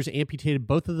 doctors amputated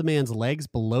both of the man's legs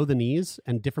below the knees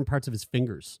and different parts of his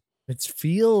fingers.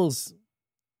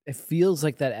 It feels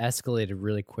like that escalated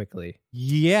really quickly.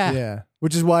 Yeah.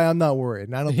 Which is why I'm not worried.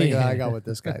 And I don't think that I got what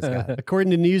this guy's got.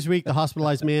 According to Newsweek, the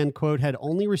hospitalized man, quote, had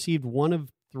only received one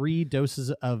of 3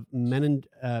 doses of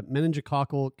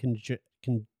meningococcal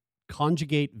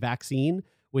conjugate vaccine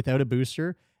without a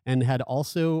booster, and had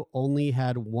also only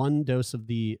had 1 dose of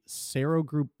the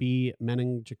serogroup B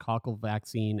meningococcal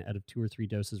vaccine out of 2 or 3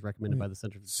 doses recommended by the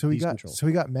Center for Disease Control. So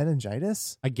he got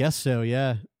meningitis? I guess so,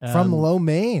 yeah. From lo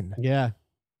mein. Yeah.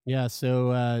 Yeah,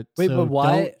 so wait, but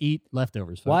why don't eat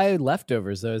leftovers? Folks. Why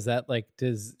leftovers though? Is that like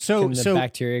can the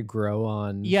bacteria grow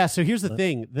on? Yeah, so here's the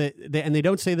thing, and they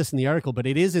don't say this in the article, but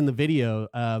it is in the video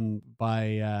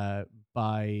by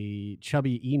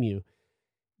Chubby Emu.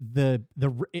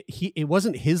 It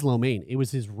wasn't his lo mein, it was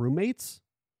his roommate's,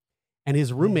 and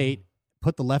his roommate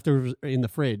put the leftovers in the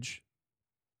fridge.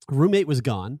 Roommate was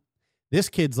gone. This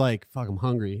kid's like, "Fuck, I'm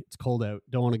hungry. It's cold out.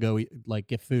 Don't want to go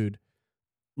get food."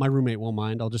 My roommate won't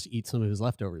mind. I'll just eat some of his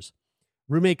leftovers.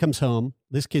 Roommate comes home.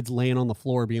 This kid's laying on the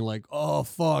floor being like, "Oh,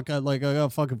 fuck. I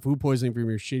got fucking food poisoning from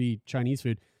your shitty Chinese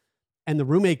food." And the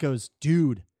roommate goes,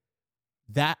 "Dude,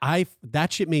 that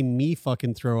shit made me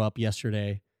fucking throw up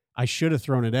yesterday. I should have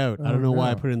thrown it out. I don't know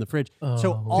why I put it in the fridge."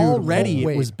 So already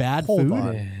it was bad food.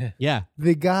 On. Yeah.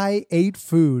 The guy ate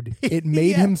food. It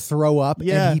made him throw up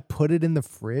and he put it in the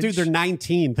fridge. Dude, they're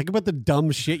 19. Think about the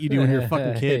dumb shit you do when you're a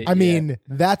fucking kid. I mean,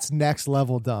 that's next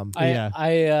level dumb.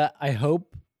 I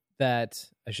hope that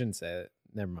I shouldn't say it.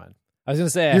 Never mind. I was going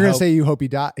to say, you're going to say you hope he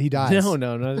dies. No. I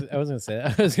wasn't going to say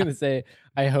that. I was going to say,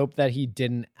 I hope that he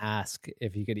didn't ask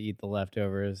if he could eat the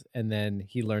leftovers, and then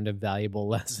he learned a valuable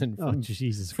lesson from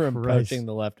poaching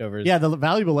the leftovers. Yeah, the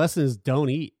valuable lesson is don't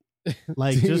eat.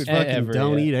 Like, dude, just fucking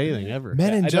don't eat anything ever.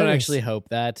 I don't actually hope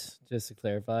that, just to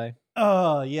clarify.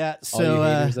 Oh, yeah.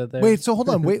 So, wait, so hold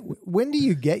on. Wait, when do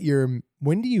you get your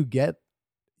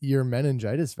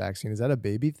meningitis vaccine? Is that a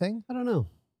baby thing? I don't know.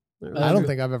 I don't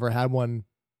think I've ever had one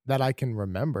that I can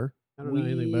remember. I don't know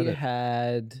anything about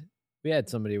it. We had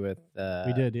somebody with...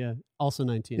 we did, yeah. Also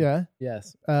 19. Yeah?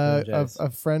 Yes. A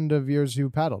friend of yours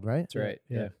who paddled, right? That's right,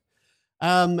 yeah.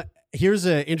 Here's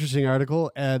an interesting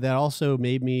article that also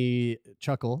made me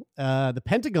chuckle. The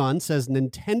Pentagon says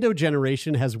Nintendo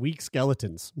generation has weak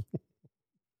skeletons.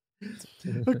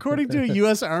 According to a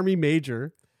U.S. Army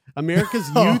major, America's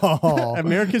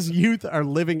youth are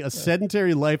living a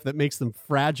sedentary life that makes them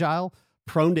fragile,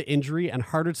 prone to injury, and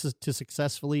harder to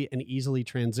successfully and easily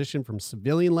transition from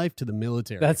civilian life to the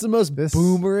military. That's the most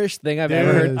boomerish thing I've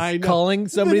ever heard. I know. Calling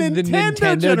somebody the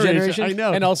Nintendo generation. I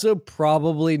know. And also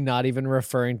probably not even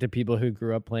referring to people who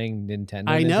grew up playing Nintendo.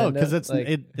 I know, because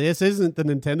this isn't the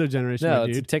Nintendo generation. No,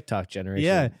 dude. It's a TikTok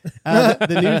generation. Yeah.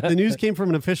 The news came from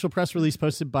an official press release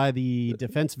posted by the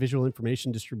Defense Visual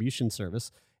Information Distribution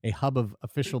Service, a hub of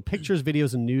official pictures,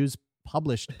 videos, and news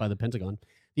published by the Pentagon.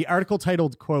 The article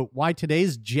titled, quote, "Why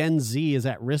Today's Gen Z is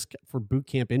at Risk for Boot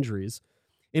Camp Injuries,"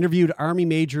 interviewed Army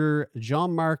Major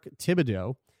Jean-Marc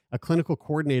Thibodeau, a clinical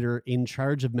coordinator in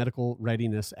charge of medical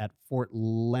readiness at Fort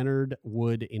Leonard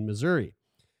Wood in Missouri.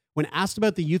 When asked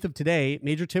about the youth of today,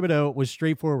 Major Thibodeau was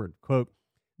straightforward. Quote,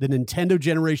 "The Nintendo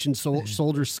generation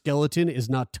soldier skeleton is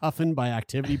not toughened by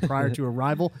activity prior to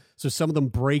arrival, so some of them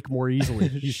break more easily,"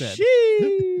 he said.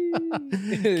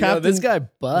 This guy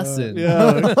bussin'.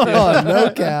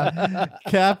 No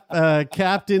cap.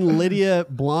 Captain Lydia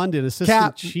Blondin,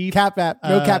 assistant chief.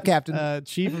 Captain.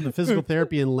 Chief of the physical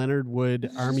therapy in Leonard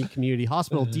Wood Army Community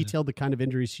Hospital, detailed the kind of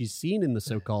injuries she's seen in the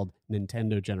so-called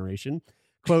Nintendo generation.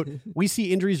 Quote, "We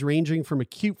see injuries ranging from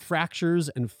acute fractures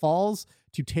and falls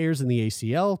to tears in the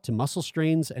ACL to muscle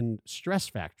strains and stress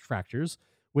fractures,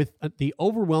 with the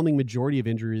overwhelming majority of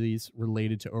injuries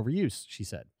related to overuse," she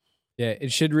said. Yeah,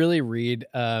 it should really read,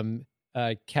 captains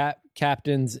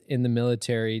in the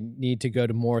military need to go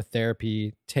to more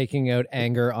therapy, taking out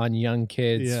anger on young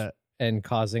kids and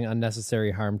causing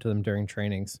unnecessary harm to them during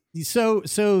trainings.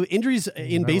 So injuries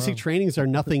in basic trainings are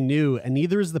nothing new, and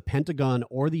neither is the Pentagon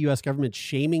or the U.S. government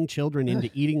shaming children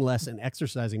into eating less and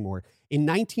exercising more. In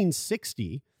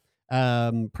 1960,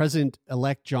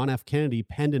 President-elect John F. Kennedy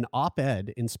penned an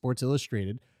op-ed in Sports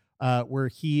Illustrated where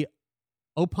he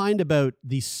opined about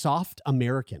the soft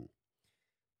American.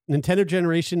 Nintendo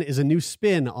generation is a new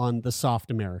spin on the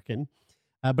soft American,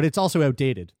 but it's also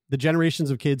outdated. The generations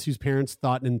of kids whose parents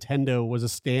thought Nintendo was a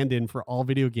stand-in for all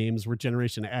video games were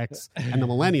Generation X, and the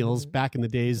millennials, back in the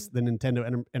days, the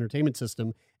Nintendo Entertainment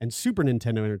System and Super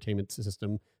Nintendo Entertainment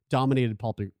System dominated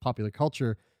popular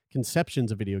culture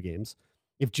conceptions of video games.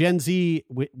 If Gen Z,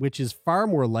 which is far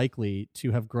more likely to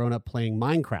have grown up playing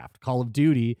Minecraft, Call of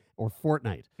Duty, or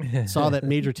Fortnite, saw that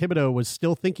Major Thibodeau was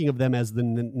still thinking of them as the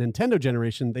Nintendo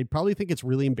generation, they'd probably think it's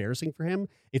really embarrassing for him.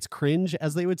 It's cringe,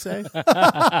 as they would say.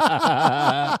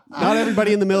 Not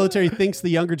everybody in the military thinks the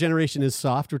younger generation is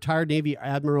soft. Retired Navy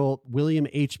Admiral William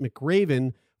H.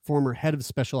 McRaven, former head of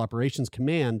Special Operations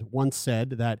Command, once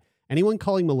said that anyone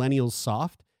calling millennials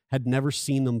soft had never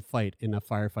seen them fight in a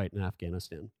firefight in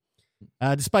Afghanistan.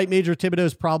 Despite Major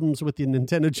Thibodeau's problems with the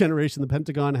Nintendo generation, the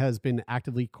Pentagon has been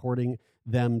actively courting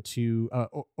them to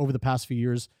over the past few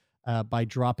years by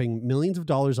dropping millions of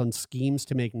dollars on schemes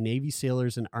to make Navy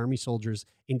sailors and Army soldiers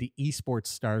into esports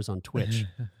stars on Twitch.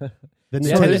 And then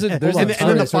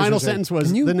the final sentence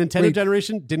was, the Nintendo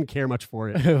generation didn't care much for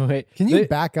it. Can you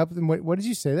back up? What did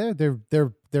you say there?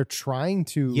 They're trying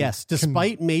to... Yes,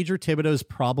 despite Major Thibodeau's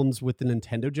problems with the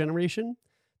Nintendo generation,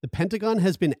 the Pentagon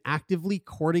has been actively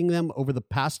courting them over the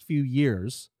past few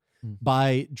years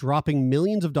by dropping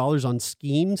millions of dollars on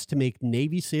schemes to make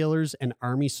Navy sailors and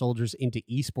Army soldiers into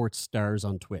esports stars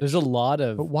on Twitch. There's a lot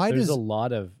of... But why does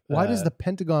the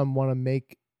Pentagon want to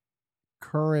make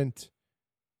current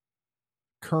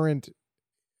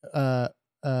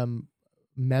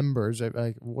members,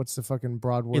 like what's the fucking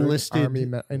broad word?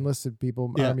 Enlisted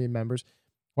people, Army members.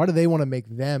 Why do they want to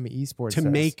make them esports to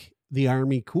stars? Make the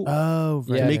Army cool. Oh,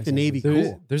 right. To make the Navy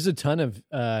cool. There's a ton of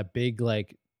big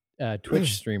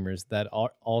Twitch streamers that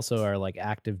also are like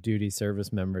active duty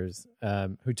service members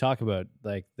who talk about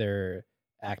like their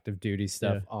active duty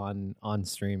stuff on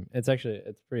stream. It's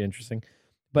pretty interesting.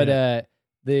 But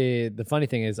the funny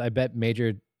thing is, I bet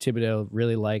Major Thibodeau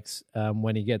really likes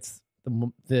when he gets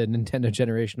the Nintendo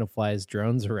generation to fly his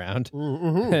drones around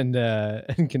and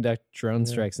conduct drone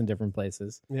strikes in different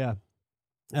places. Yeah.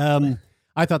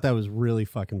 I thought that was really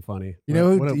fucking funny. You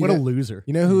know, what a loser.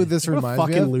 You know who this reminds me of?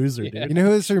 Fucking loser, dude. You know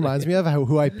who this reminds me of?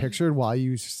 Who I pictured while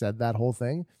you said that whole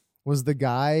thing was the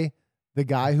guy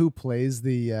who plays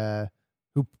the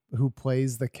who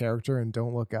plays the character in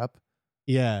Don't Look Up.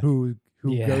 Yeah. Who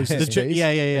goes to space.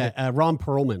 Ron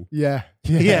Perlman. Yeah,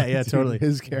 totally.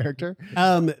 His character.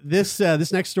 This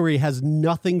next story has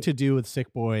nothing to do with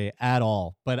Sick Boy at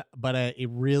all, but it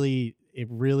really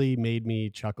made me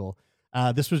chuckle.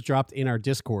 This was dropped in our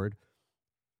Discord,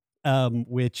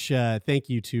 which thank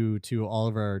you to all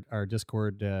of our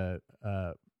Discord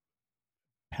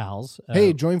pals.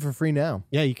 Hey, join for free now.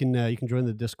 Yeah, you can join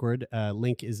the Discord.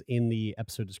 Link is in the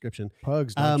episode description.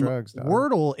 Pugs, not drugs. Dog.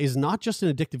 Wordle is not just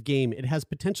an addictive game. It has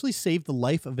potentially saved the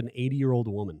life of an 80-year-old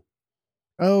woman.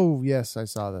 Oh, yes, I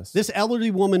saw this. This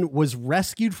elderly woman was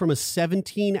rescued from a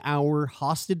 17-hour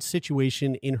hostage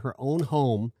situation in her own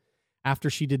home after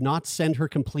she did not send her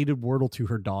completed Wordle to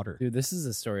her daughter. Dude, this is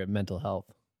a story of mental health.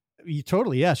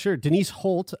 Totally, yeah, sure. Denise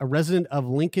Holt, a resident of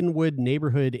Lincolnwood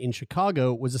neighborhood in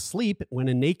Chicago, was asleep when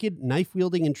a naked,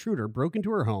 knife-wielding intruder broke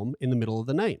into her home in the middle of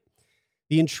the night.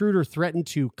 The intruder threatened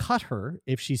to cut her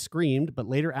if she screamed, but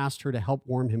later asked her to help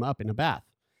warm him up in a bath.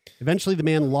 Eventually, the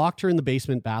man locked her in the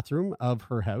basement bathroom of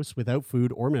her house without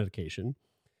food or medication.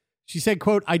 She said,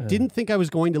 quote, "I didn't think I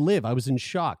was going to live. I was in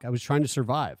shock. I was trying to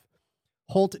survive."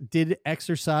 Holt did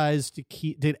exercises to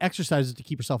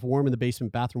keep herself warm in the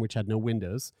basement bathroom, which had no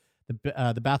windows.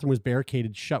 The bathroom was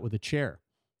barricaded shut with a chair.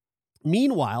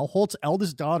 Meanwhile, Holt's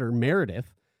eldest daughter,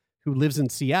 Meredith, who lives in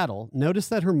Seattle, noticed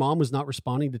that her mom was not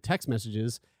responding to text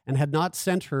messages and had not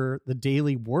sent her the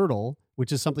daily Wordle,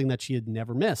 which is something that she had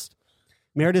never missed.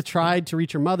 Meredith tried to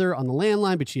reach her mother on the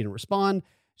landline, but she didn't respond.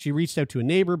 She reached out to a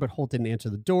neighbor, but Holt didn't answer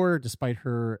the door, despite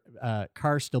her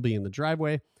car still being in the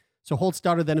driveway. So Holt's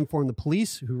daughter then informed the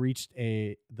police, who reached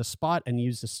the spot and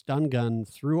used a stun gun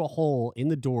through a hole in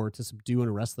the door to subdue and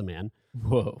arrest the man.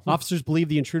 Whoa. Officers believe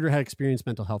the intruder had experienced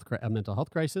a mental health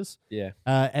crisis. Yeah.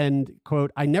 And, quote,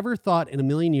 "I never thought in a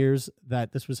million years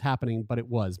that this was happening, but it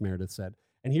was," Meredith said.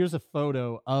 And here's a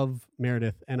photo of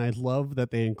Meredith, and I love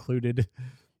that they included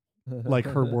like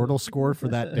her Wordle score for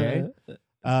that day.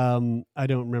 I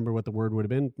don't remember what the word would have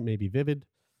been. Maybe vivid.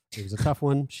 It was a tough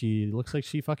one. She looks like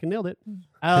she fucking nailed it.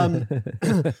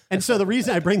 And so the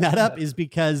reason I bring that up is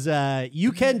because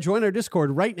you can join our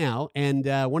Discord right now. And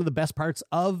one of the best parts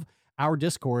of our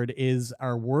Discord is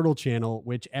our Wordle channel,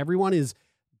 which everyone is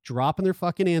dropping their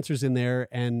fucking answers in there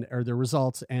or their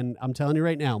results. And I'm telling you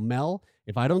right now, Mel,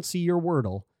 if I don't see your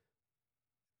Wordle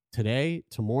today,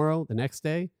 tomorrow, the next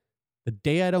day, the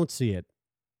day I don't see it,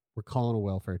 we're calling a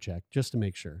welfare check just to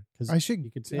make sure. I should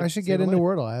get into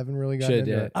Wordle. I haven't really gotten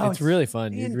into it. Oh, it's really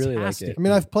fun. You'd really like it. I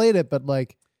mean, I've played it, but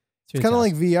like it's kind of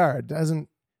like VR. It doesn't.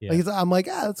 Yeah. Like I'm like,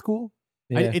 that's cool.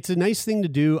 Yeah. It's a nice thing to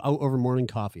do out over morning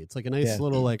coffee. It's like a nice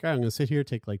little like, I'm going to sit here,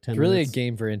 take like 10 it's really minutes. a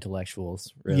game for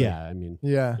intellectuals. Really. Yeah, I mean.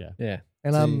 Yeah.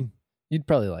 And so you'd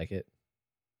probably like it.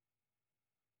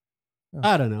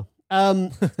 I don't know.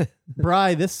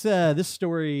 Bri, this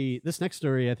next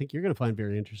story, I think you're going to find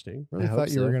very interesting. I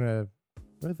thought you were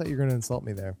gonna insult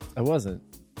me there. I wasn't.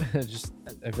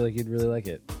 I feel like you'd really like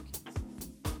it.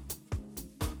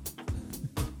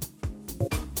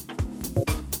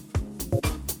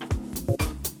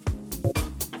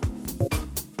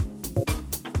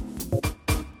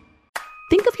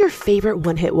 Think of your favorite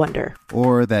one-hit wonder.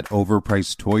 Or that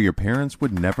overpriced toy your parents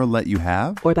would never let you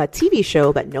have. Or that TV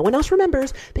show that no one else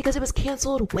remembers because it was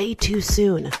canceled way too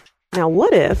soon. Now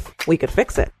what if we could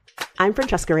fix it? I'm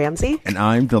Francesca Ramsey. And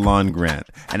I'm DeLon Grant.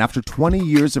 And after 20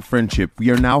 years of friendship, we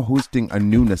are now hosting a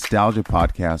new nostalgia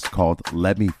podcast called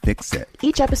Let Me Fix It.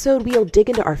 Each episode, we'll dig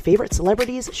into our favorite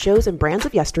celebrities, shows, and brands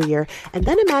of yesteryear, and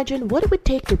then imagine what it would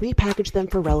take to repackage them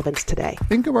for relevance today.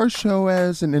 Think of our show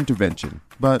as an intervention,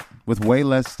 but with way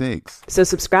less stakes. So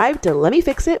subscribe to Let Me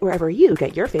Fix It wherever you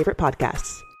get your favorite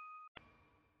podcasts.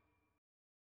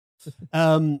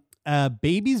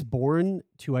 Babies born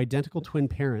to identical twin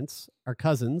parents are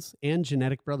cousins and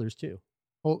genetic brothers too.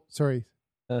 Oh, sorry.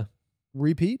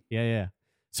 Repeat? Yeah.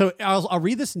 So I'll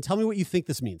read this and tell me what you think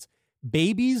this means.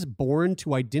 Babies born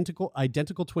to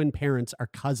identical twin parents are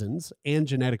cousins and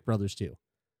genetic brothers too.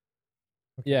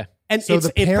 Yeah. And so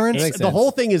the parents, the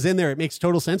whole thing is in there. It makes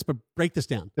total sense, but break this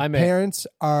down. The parents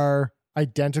are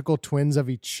identical twins of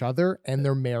each other and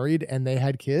they're married and they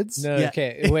had kids. No,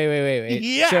 okay. Wait.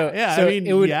 Yeah. So I mean,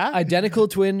 it would identical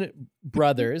twin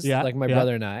brothers, Yeah, like my yeah.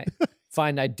 brother and I,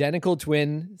 find identical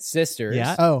twin sisters.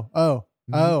 Yeah. Oh.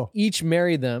 Each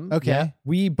marry them. Okay. Yeah.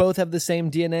 We both have the same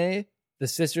DNA. The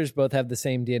sisters both have the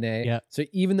same DNA. Yeah. So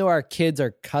even though our kids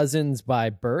are cousins by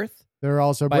birth, they're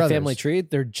also by brothers. family tree,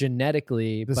 they're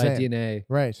genetically The by same. DNA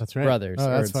Right. That's right. brothers Oh,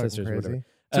 or that's fucking sisters or crazy. whatever.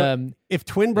 So if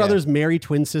twin brothers marry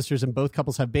twin sisters and both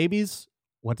couples have babies,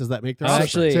 what does that make their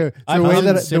Actually, So I'm the way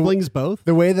cousins, that siblings both?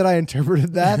 the way that I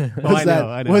interpreted that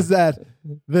I know. was that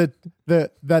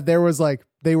that there was like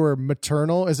they were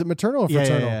maternal. Is it maternal or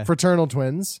fraternal? Yeah. Fraternal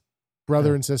twins,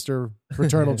 brother and sister,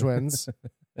 fraternal twins.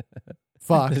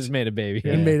 Fucked Just made a baby.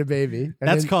 and made a baby. And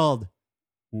That's then- called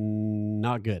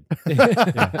not good.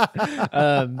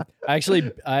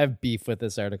 Actually, I have beef with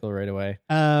this article right away.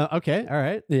 Okay. All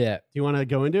right. Do Yeah. you want to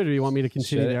go into it or do you want me to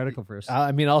continue Should- the article first?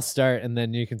 I mean, I'll start and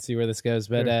then you can see where this goes.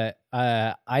 But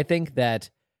I think that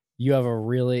you have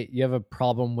a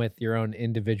problem with your own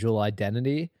individual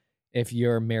identity if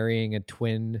you're marrying a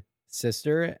twin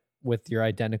sister with your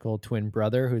identical twin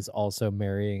brother who's also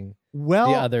marrying the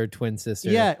other twin sister.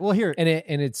 Yeah. Well, here. And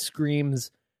it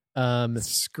screams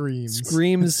screams.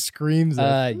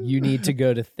 you need to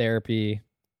go to therapy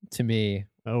to me.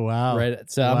 Oh, wow. Right.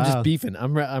 So I'm just beefing.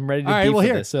 I'm ready to All right, beef well, with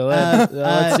here. this. So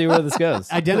let's see where this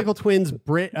goes. Identical twins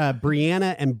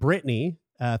Brianna and Brittany,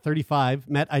 35,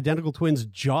 met identical twins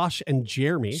Josh and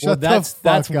Jeremy. Well, Shut the that's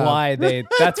fuck up.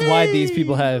 why these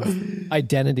people have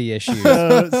identity issues.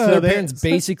 So Their they- parents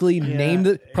basically named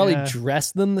it, probably yeah.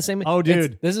 dressed them the same. Oh,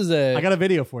 dude. this is a. I got a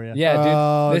video for you. Yeah, dude.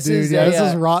 Oh, This dude, is this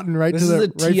is rotten right This to is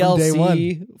the a right from day one.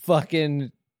 TLC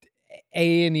fucking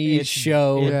A&E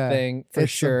show thing for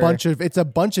sure. It's a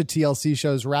bunch of TLC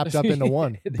shows wrapped up into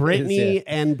one. Brittany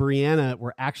and Brianna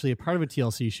were actually a part of a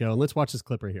TLC show, and let's watch this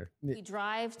clip right here. We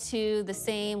drive to the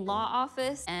same law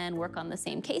office and work on the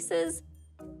same cases.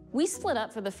 We split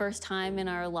up for the first time in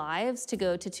our lives to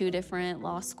go to 2 different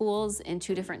law schools in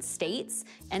 2 different states,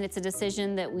 and it's a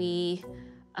decision that we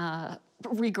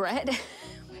regret.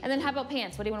 And then how about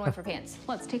pants? What do you want to wear for pants?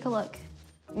 Let's take a look.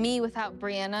 Me without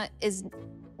Brianna is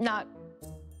not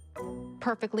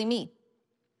perfectly me.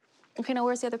 Okay, now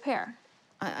where's the other pair?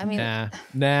 I mean,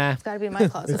 nah. It's got to be in my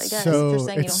closet, I guess. So, You're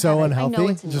saying you it's don't so have it. unhealthy. I know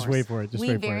it's in Just yours. wait for it.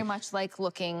 we very much like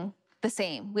looking the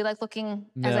same. We like looking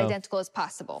as No. identical as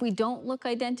possible. If we don't look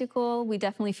identical, we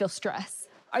definitely feel stress.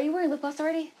 Are you wearing lip gloss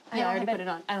already? Yeah, I already put it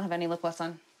on. I don't have any lip gloss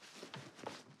on.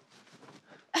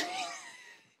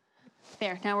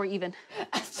 There, now we're even.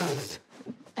 I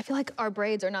feel like our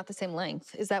braids are not the same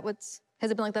length. Is that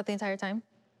has it been like that the entire time?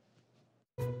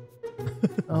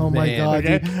 Oh my Man. God,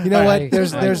 Okay. dude. You know what?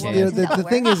 There's can't. the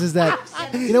thing is that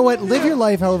you know what? Live your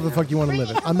life however the fuck you want to live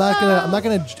it. I'm not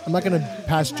gonna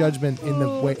pass judgment in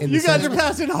the way. In You the guys sense, are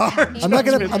passing hard. I'm not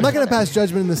gonna pass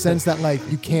judgment in the sense that like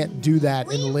you can't do that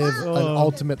and live an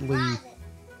ultimately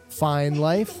fine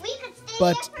life.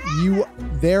 But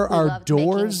there are love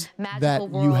doors making that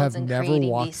magical you have worlds and never creating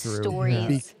walked these through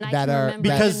stories. And I that can are remember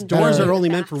Because that doors that are are only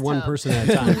meant for one person at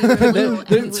a time.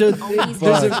 So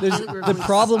there's the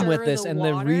problem with this, and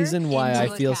the reason why I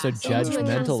feel so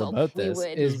judgmental about this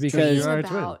is because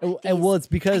it's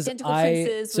because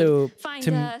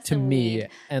to me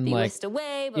and like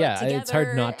it's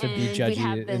hard not to be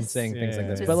judgy in saying things like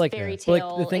this, but like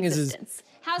the thing is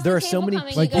there are so many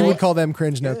like you would call them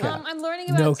cringe no cap. I'm learning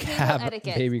about no table cap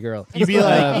etiquette. baby girl. You'd be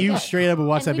like, you straight up would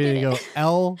watch that video and go,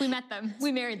 L We met them.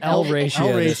 We married them. L ratio.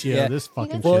 L ratio, Yeah. this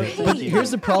fucking Well, shit. but here's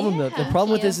the problem though. The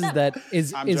problem with this is that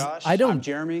I'm Josh, I don't. I'm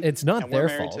Jeremy, it's not and we're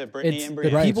their married fault. to Brittany It's and the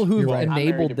Brianna. people who You're right. I'm married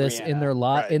enabled to this in Brianna. their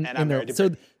lot. Right, and I'm in their married to so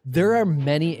Brittany. there are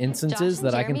many instances Josh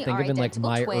that I and can Jeremy think of in are like my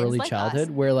identical twins early like childhood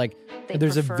us. where like They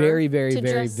there's a prefer very very to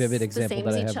very dress vivid the example same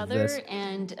that I as have each of other this.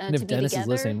 and And if to be Dennis is together.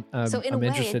 listening, So in a I'm way,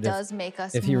 interested it does make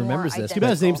us if he more remembers this. Too bad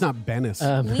his name's identical. not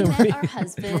Bennis. We met our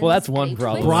husbands. Well, that's one at a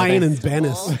problem. twin Brian and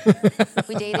festival. Bennis.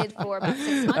 We dated for about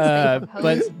 6 months. They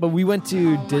proposed. But we went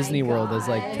to Oh Disney my World as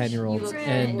like gosh, 10-year-olds, you look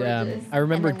and gorgeous. I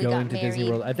remember And then we going got to Disney married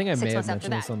World. I think I 6 may have months after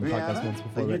mentioned this that. on the podcast once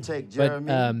before. you But, take but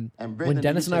Jeremy and when Brittany,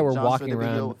 Dennis you and I take were Josh walking for the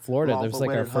video around Florida, there was like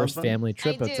our lawful first wedded family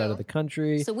trip I outside do. of the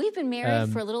country. So we've been married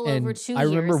for a little and over 2 years I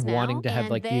remember now, wanting to have and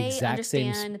like the they exact same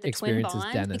understand the twin experience as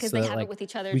bond Dennis, because so they that have it like with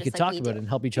each other we just could like talk we about do. it and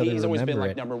help each other He's always been remember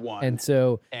like it. number one. And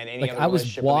so And any like other I was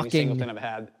relationship with any walking singleton I've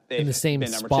had, in they've the same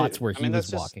been number spots two. where I he mean, was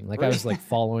that's just walking. Like I was like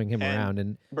following him And around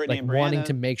and Brittany like and wanting Brianna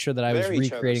to make sure that I was very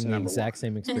chose recreating the number exact one.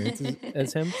 same experiences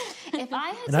as him. If I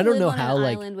had And to I don't live know on how an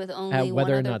like island with only whether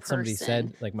one or other not somebody person,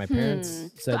 said like my parents So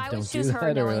said I would don't do choose her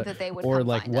that knowing that they would or come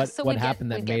like find what us. So what we'd happened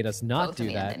get- that we'd made get us not both do in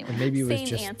the end that, anyway. and maybe it was Same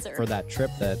just answer. for that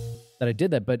trip that I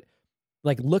did that. But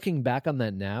like looking back on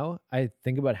that now, I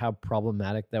think about how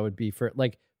problematic that would be for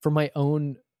my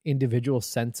own individual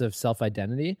sense of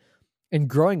self-identity. And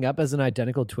growing up as an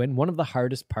identical twin, one of the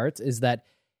hardest parts is that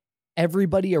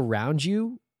everybody around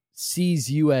you sees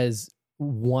you as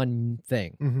one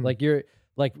thing. Mhm. Like you're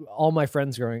like all my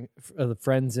friends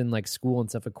friends in like school and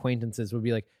stuff, acquaintances would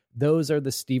be like, those are the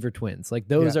Stever twins. Like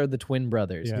those Yeah. are the twin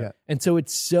brothers. Yeah. And so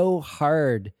it's so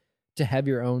hard to have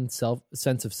your own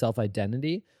sense of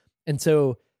self-identity. And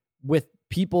so with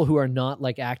people who are not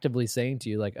like actively saying to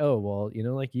you like, oh, well, you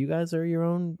know, like you guys are your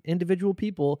own individual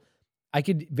people, I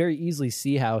could very easily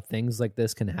see how things like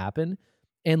this can happen.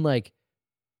 And like,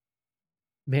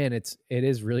 man, it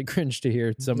is really cringe to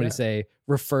hear somebody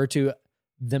refer to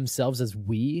themselves as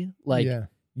we. Like,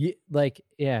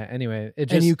 anyway, it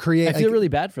just, and you create, I feel really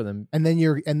bad for them. And then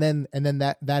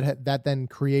that then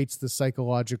creates the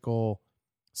psychological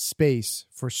space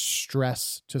for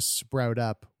stress to sprout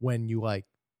up when you like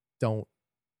don't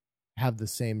have the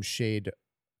same shade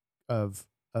of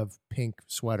pink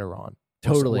sweater on.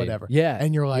 Totally. Whatever. Yeah.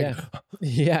 And you're like,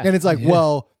 yeah. And it's like,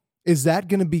 well, is that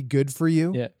going to be good for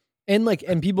you? Yeah. And like,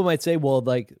 and people might say, well,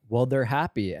 they're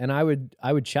happy. And I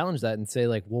would challenge that and say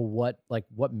like, well,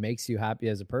 what makes you happy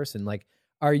as a person? Like,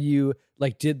 are you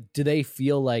like, do they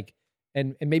feel like,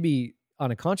 and maybe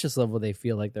on a conscious level, they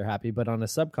feel like they're happy, but on a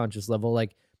subconscious level,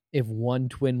 like if one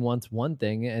twin wants one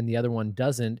thing and the other one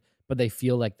doesn't, but they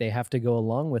feel like they have to go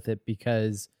along with it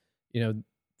because, you know,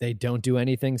 they don't do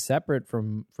anything separate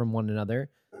from one another,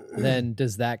 then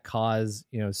does that cause,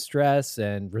 you know, stress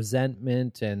and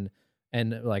resentment and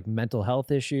like mental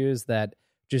health issues that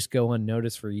just go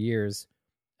unnoticed for years?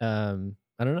 I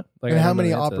don't know. Like, and I how don't know many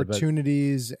the answer, but-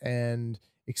 opportunities and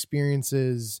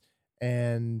experiences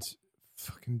and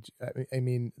I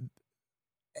mean,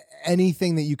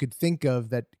 anything that you could think of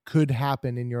that could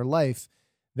happen in your life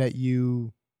that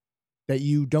you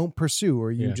don't pursue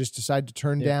or you just decide to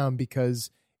turn down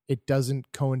because it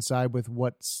doesn't coincide with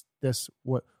what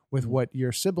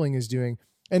your sibling is doing.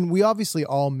 And we obviously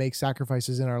all make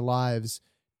sacrifices in our lives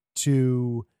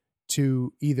to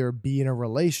either be in a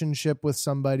relationship with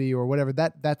somebody or whatever.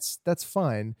 That's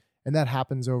fine. And that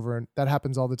happens all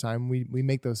the time. We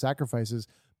make those sacrifices,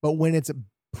 but when it's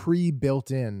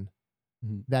pre-built in,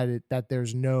 that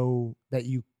there's no, that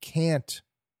you can't,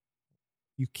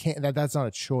 that's not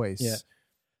a choice. Yeah.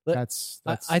 That's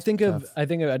I think tough.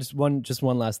 just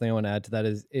one last thing I want to add to that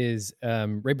is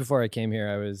right before I came here,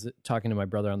 I was talking to my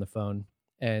brother on the phone,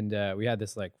 and we had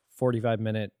this like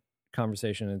 45-minute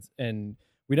conversation, and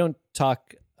we don't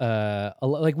talk a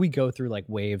lot, like we go through like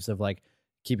waves of like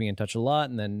keeping in touch a lot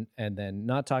and then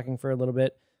not talking for a little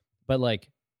bit, but like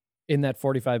in that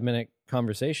 45-minute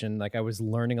conversation, like I was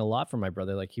learning a lot from my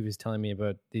brother. Like he was telling me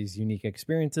about these unique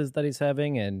experiences that he's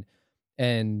having,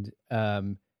 and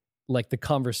like the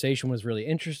conversation was really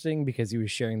interesting because he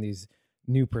was sharing these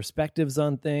new perspectives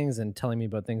on things and telling me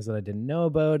about things that I didn't know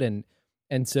about, and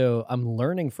so I'm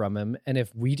learning from him. And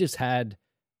if we just had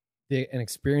an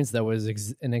experience that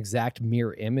was an exact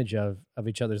mirror image of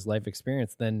each other's life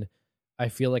experience, then I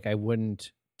feel like I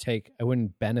wouldn't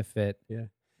benefit. Yeah.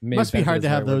 It must be hard to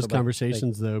have those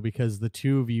conversations though, because the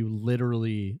two of you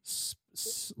literally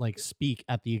speak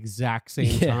at the exact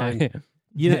same time.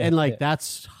 And like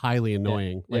that's highly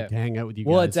annoying. To hang out with you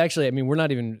guys. Well, it's actually, I mean, we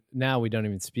don't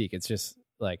even speak. It's just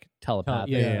like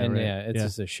telepathic. It's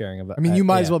just a sharing of. I mean, you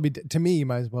might as well be. To me, you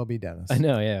might as well be Dennis. I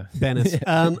know, yeah, Dennis.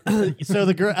 So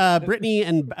the girl, Brittany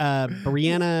and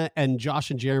Brianna and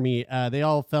Josh and Jeremy, they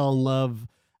all fell in love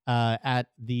at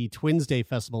the Twins Day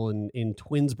Festival in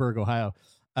Twinsburg, Ohio.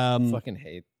 Fucking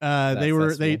hate. They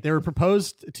were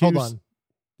proposed to. Hold on.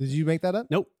 Did you make that up?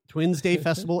 Nope. Twins Day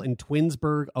Festival in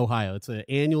Twinsburg, Ohio. It's an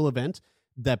annual event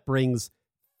that brings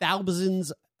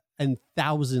thousands and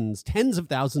thousands, tens of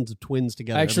thousands of twins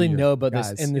together. I actually know about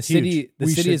this. And the city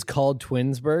is called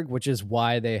Twinsburg, which is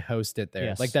why they host it there.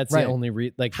 Yes. Like that's the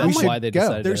only that's why they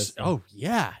decided to. Oh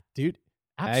yeah, dude.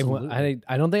 Absolutely.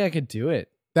 I don't think I could do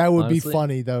it. That would be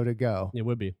funny though to go. It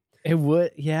would be. It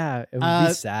would, yeah. It would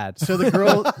be sad. So the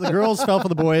girls fell for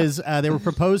the boys. They were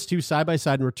proposed to side by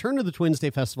side and returned to the Twins Day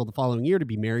Festival the following year to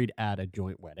be married at a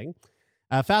joint wedding.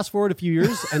 Fast forward a few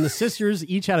years, and the sisters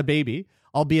each had a baby,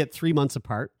 albeit 3 months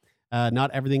apart. Not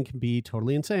everything can be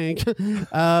totally in sync.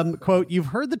 Quote, "You've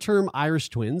heard the term Irish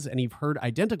twins, and you've heard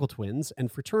identical twins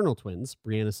and fraternal twins."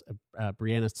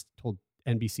 Brianna told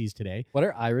NBC's Today. What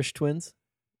are Irish twins?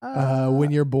 When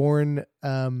you're born,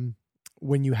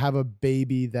 when you have a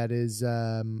baby that is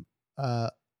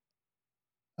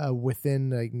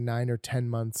within like 9 or 10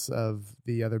 months of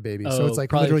the other baby. So it's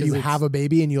like literally you have a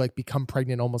baby and you like become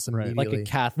pregnant almost immediately. Like a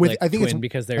Catholic twin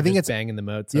because they're just banging the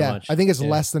moat so much. I think it's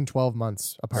less than 12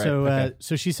 months apart.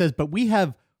 So she says, but we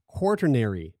have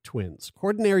quaternary twins.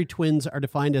 Quaternary twins are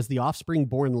defined as the offspring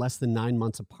born less than 9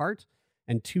 months apart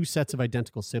and two sets of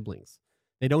identical siblings.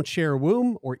 They don't share a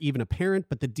womb or even a parent,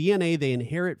 but the DNA they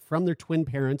inherit from their twin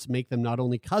parents make them not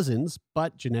only cousins,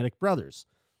 but genetic brothers.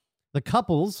 The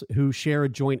couples, who share a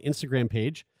joint Instagram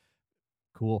page,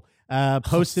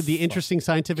 posted the interesting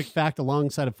scientific fact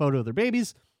alongside a photo of their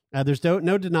babies. There's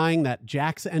no denying that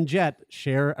Jax and Jet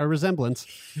share a resemblance.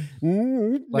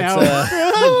 Let's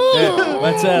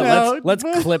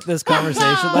clip this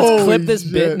conversation. Let's clip this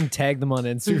bit and tag them on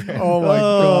Instagram. Oh my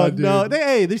God, dude. No,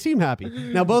 they seem happy.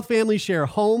 Now both families share a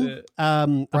home,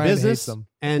 a business,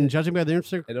 and judging by their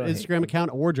Instagram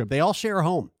account, a wardrobe. They all share a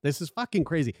home. This is fucking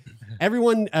crazy.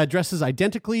 Everyone dresses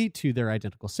identically to their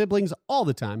identical siblings all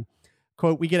the time.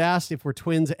 Quote, "We get asked if we're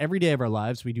twins every day of our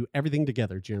lives. We do everything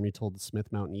together," Jeremy told the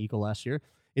Smith Mountain Eagle last year.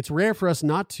 "It's rare for us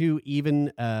not to do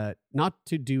even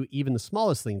the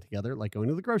smallest thing together, like going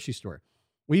to the grocery store.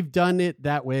 We've done it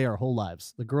that way our whole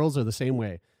lives. The girls are the same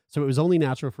way. So it was only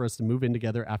natural for us to move in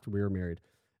together after we were married."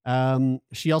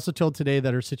 She also told Today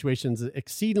that her situation is an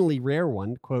exceedingly rare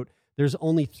one. Quote, "There's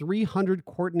only 300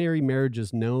 quaternary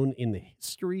marriages known in the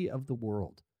history of the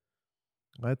world."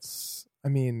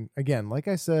 Again, like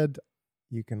I said,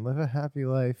 you can live a happy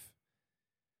life.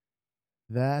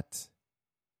 That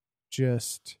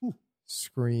just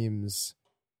screams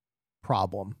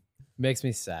problem. Makes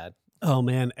me sad. Oh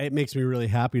man, it makes me really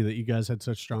happy that you guys had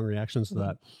such strong reactions to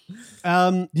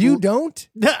that. You don't?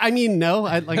 I mean, no.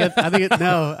 I think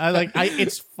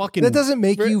it's fucking. That doesn't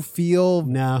make you feel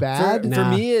bad. For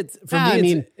me,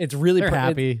 it's really they're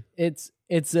happy. It's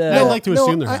It's I'd like to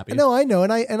assume they're happy. I know,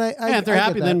 and I if they're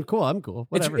happy, then cool. I'm cool.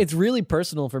 Whatever. It's really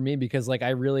personal for me because like I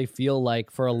really feel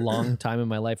like for a long time in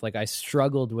my life, like I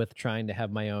struggled with trying to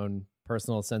have my own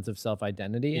personal sense of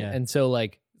self-identity, and so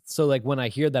like when I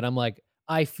hear that, I'm like,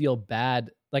 I feel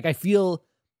bad. Like I feel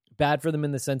bad for them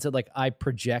in the sense that like I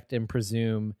project and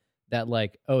presume that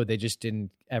like, oh, they just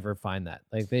didn't ever find that.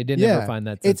 Like they didn't ever find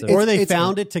that sense or they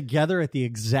found it together at the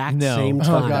exact same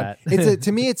time. Oh God.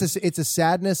 To me, it's a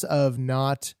sadness of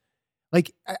not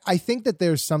like, I think that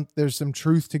there's some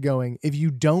truth to going, if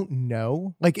you don't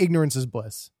know, like ignorance is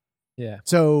bliss. Yeah.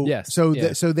 So, yes. So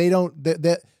they don't,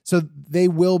 so they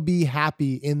will be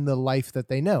happy in the life that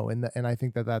they know. And I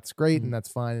think that that's great and that's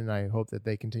fine. And I hope that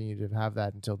they continue to have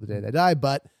that until the day they die.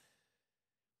 But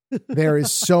there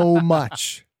is so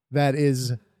much that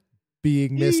is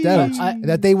being missed out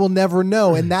that they will never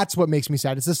know, and that's what makes me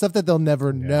sad. It's the stuff that they'll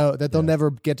never know, that they'll never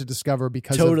get to discover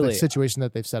because of the situation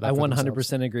that they've set up. I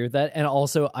 100% agree with that, and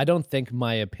also I don't think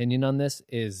my opinion on this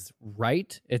is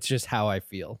right. It's just how I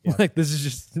feel. Like this is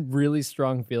just really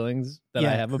strong feelings that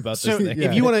I have about this thing.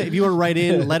 If you want to write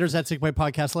in letters at Sick Boy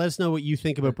Podcast, let us know what you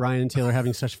think about Brian and Taylor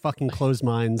having such fucking closed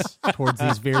minds towards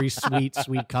these very sweet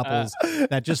couples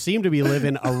that just seem to be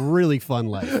living a really fun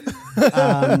life.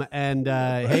 And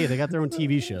hey, they got their own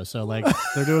TV show, so like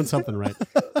they're doing something right.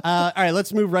 All right,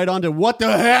 let's move right on to what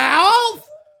the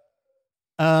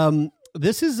hell.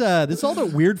 This is all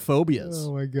about weird phobias.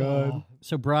 Oh my God.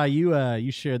 So, Bri,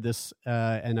 you shared this,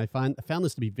 and I found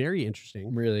this to be very interesting.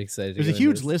 I'm really excited. There's a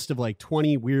huge list of like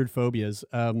 20 weird phobias.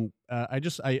 I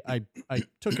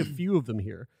took a few of them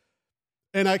here,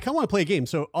 and I kind of want to play a game.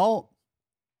 So I'll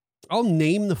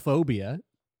name the phobia,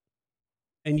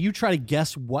 and you try to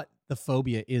guess what the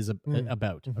phobia is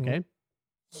about. Okay,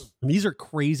 and these are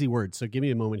crazy words. So give me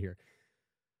a moment here.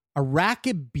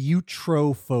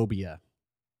 Arachibutyrophobia.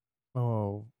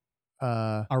 Oh,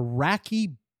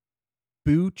 Arachibutyrophobia.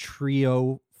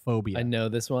 I know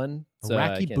this one. So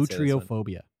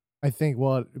Arachibutyrophobia. I think,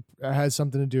 well, it has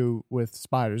something to do with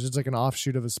spiders. It's like an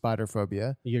offshoot of a spider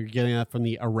phobia. You're getting that from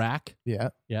the Iraq? Yeah.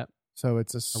 Yeah. So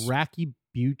it's Arachibutyrophobia.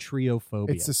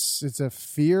 It's a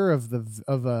fear of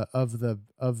the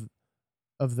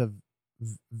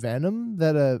venom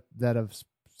that a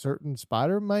certain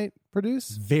spider might produce.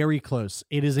 Very close.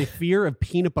 It is a fear of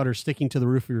peanut butter sticking to the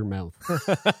roof of your mouth.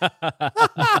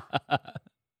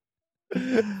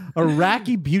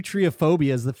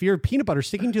 Arachibutyrophobia is the fear of peanut butter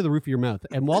sticking to the roof of your mouth.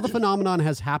 And while the phenomenon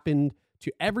has happened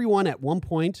to everyone at one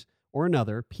point or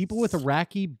another, people with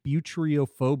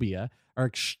arachibutyrophobia are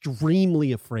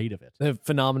extremely afraid of it. The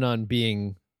phenomenon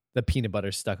being the peanut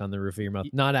butter stuck on the roof of your mouth,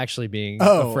 not actually being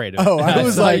afraid of it.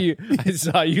 I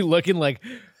saw you looking like,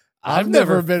 I've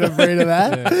never been afraid of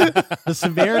that. The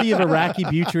severity of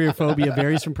arachibutyrophobia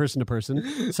varies from person to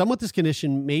person. Some with this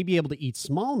condition may be able to eat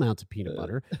small amounts of peanut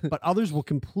butter, but others will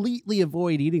completely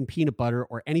avoid eating peanut butter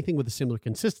or anything with a similar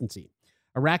consistency.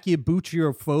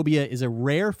 Arachibutyrophobia is a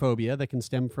rare phobia that can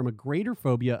stem from a greater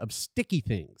phobia of sticky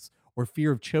things or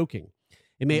fear of choking.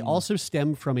 It may also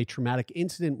stem from a traumatic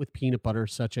incident with peanut butter,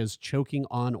 such as choking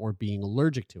on or being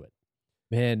allergic to it.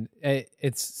 Man,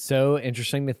 it's so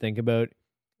interesting to think about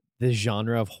the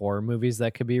genre of horror movies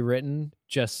that could be written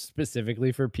just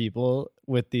specifically for people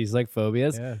with these like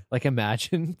phobias. Yeah. Like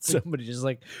imagine somebody just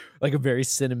like a very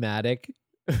cinematic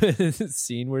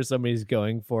scene where somebody's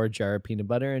going for a jar of peanut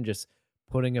butter and just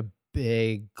putting a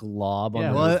big glob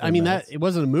on. Well, I mean that it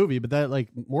wasn't a movie, but that like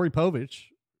Maury Povich,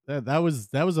 that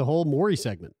was a whole Maury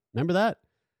segment. Remember that?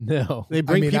 No, they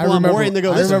bring people on Maury and they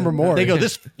go. I remember Maury. They go,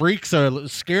 this freaks are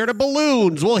scared of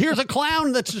balloons. Well, here's a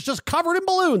clown that's just covered in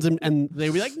balloons, and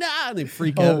they'd be like, nah, and they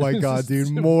freak out. Oh my God, dude,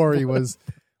 Maury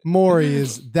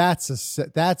is that's a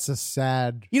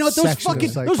sad. You know what,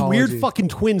 those weird fucking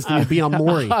twins that would be on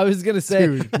Maury. I was gonna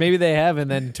say maybe they have,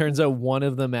 and then turns out one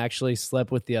of them actually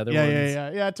slept with the other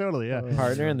one's totally,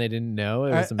 partner, and they didn't know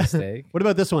it was a mistake. What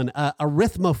about this one?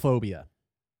 Arithmophobia.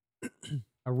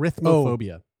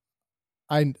 Arithmophobia.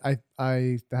 I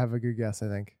have a good guess, I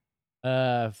think.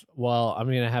 Well, I'm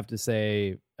gonna have to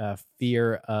say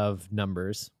fear of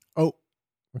numbers. Oh,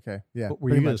 okay, yeah.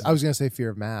 Pretty much. I was gonna say fear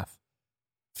of math.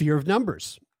 Fear of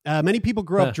numbers. Many people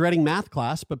grow up dreading math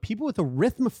class, but people with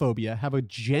arithmophobia have a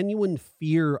genuine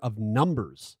fear of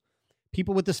numbers.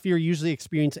 People with this fear usually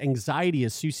experience anxiety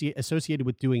associated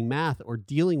with doing math or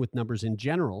dealing with numbers in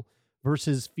general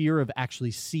versus fear of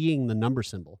actually seeing the number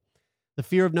symbol. The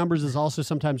fear of numbers is also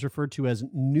sometimes referred to as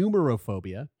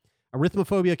numerophobia.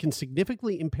 Arithmophobia can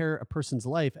significantly impair a person's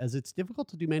life as it's difficult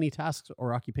to do many tasks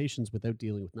or occupations without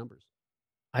dealing with numbers.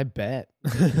 I bet.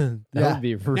 That would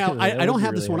be really, now, I don't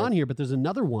have this one on here, but there's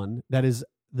another one that is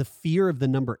the fear of the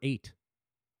number 8.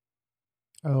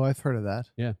 Oh, I've heard of that.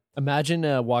 Yeah.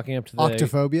 Imagine walking up to the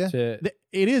Octophobia.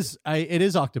 It is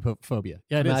octophobia.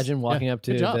 Yeah. Imagine walking up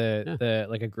to the the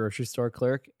like a grocery store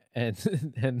clerk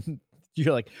and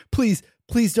you're like, please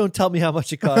don't tell me how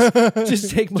much it costs.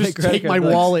 Just take my take my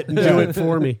wallet and do it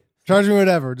for me. Charge me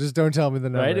whatever. Just don't tell me the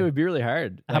number. Right? It would be really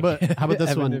hard. How about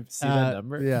this one? See that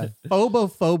number? Yeah.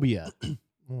 Phobophobia.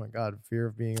 Oh my God. Fear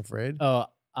of being afraid. Oh,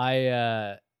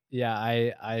 I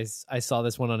saw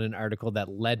this one on an article that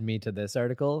led me to this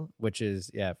article, which is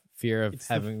fear of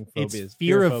having phobias. It's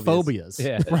fear of phobias.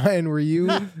 Yeah. Brian, were you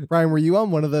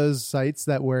on one of those sites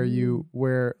that where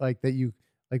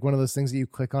one of those things that you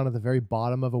click on at the very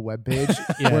bottom of a web page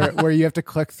where you have to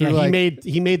click through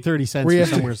he made 30 cents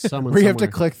for someone where you have to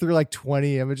click through like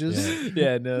 20 images.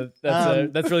 Yeah, no,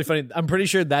 that's really funny. I'm pretty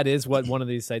sure that is what one of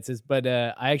these sites is, but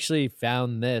I actually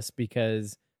found this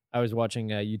because I was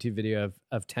watching a YouTube video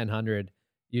of 1000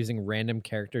 using random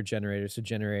character generators to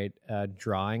generate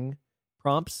drawing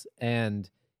prompts, and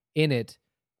in it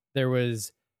there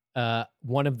was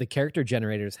one of the character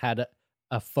generators had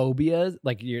a phobia,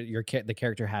 like the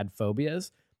character had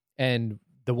phobias, and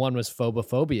the one was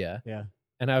phobophobia. Yeah,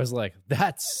 and I was like,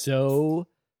 that's so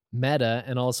meta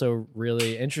and also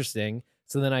really interesting.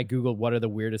 So then I Googled what are the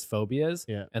weirdest phobias,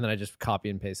 and then I just copy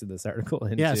and pasted this article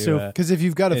into. So because if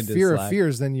you've got a fear of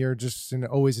fears, then you're just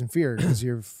always in fear because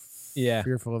you're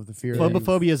fearful of the fear.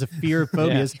 Phobophobia is a fear of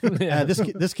phobias.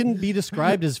 This can be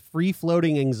described as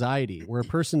free-floating anxiety, where a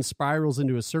person spirals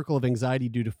into a circle of anxiety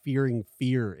due to fearing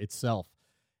fear itself.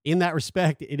 In that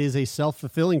respect, it is a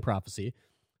self-fulfilling prophecy.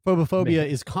 Phobophobia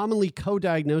is commonly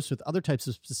co-diagnosed with other types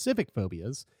of specific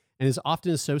phobias and is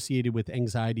often associated with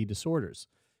anxiety disorders.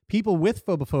 People with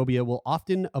phobophobia will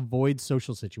often avoid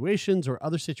social situations or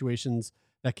other situations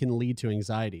that can lead to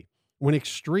anxiety. When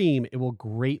extreme, it will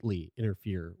greatly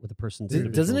interfere with a person's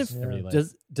everyday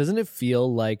life. Doesn't it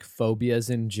feel like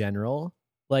phobias in general,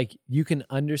 like you can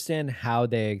understand how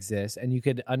they exist and you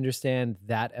could understand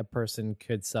that a person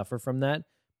could suffer from that,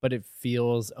 but it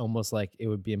feels almost like it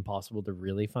would be impossible to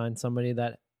really find somebody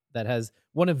that has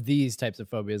one of these types of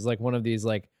phobias, like one of these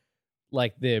like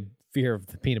the fear of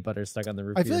the peanut butter stuck on the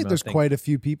roof. I feel like there's quite a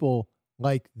few people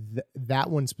like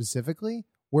that one specifically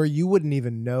where you wouldn't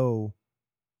even know,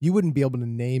 you wouldn't be able to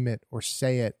name it or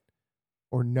say it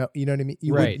or know, you know what I mean?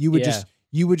 You'd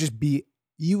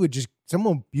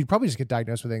probably just get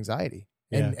diagnosed with anxiety.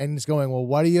 And it's going, well,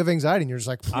 why do you have anxiety? And you're just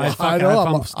like, I don't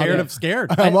know. I'm scared.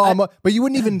 But you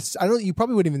wouldn't even, you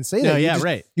probably wouldn't even say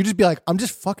that. You'd just be like, I'm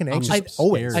just fucking anxious.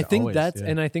 I think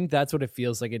that's what it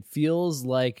feels like. It feels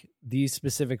like these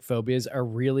specific phobias are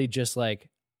really just like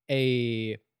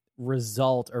a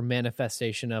result or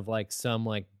manifestation of like some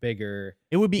like bigger.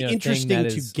 It would be interesting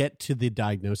to get to the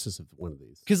diagnosis of one of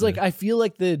these. Because like, I feel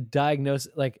like the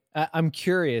diagnosis, like I'm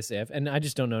curious if, and I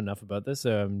just don't know enough about this.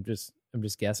 So I'm just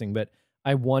guessing, but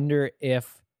I wonder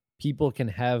if people can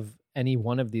have any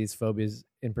one of these phobias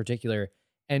in particular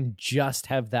and just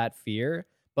have that fear,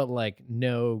 but like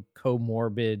no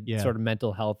comorbid sort of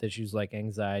mental health issues like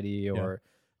anxiety or.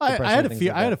 I had a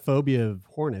fear. I had a phobia of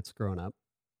hornets growing up.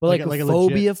 But like a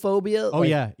phobia? Oh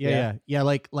yeah.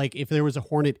 Like if there was a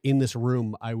hornet in this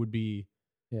room, I would be.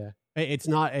 Yeah. It's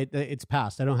not. It's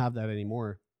past. I don't have that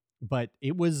anymore. But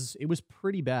it was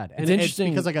pretty bad. And it's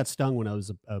interesting because I got stung when I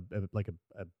was a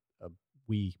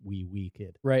wee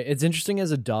kid. Right. It's interesting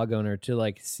as a dog owner to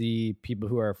like see people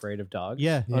who are afraid of dogs.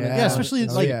 Yeah. Especially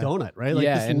Donut, right? Like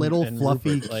this little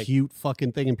fluffy, Rupert, cute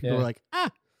fucking thing, and people are like,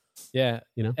 ah. Yeah.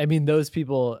 You know? I mean, those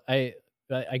people, I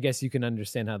guess you can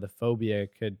understand how the phobia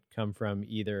could come from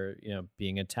either,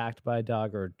 being attacked by a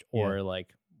dog or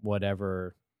like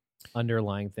whatever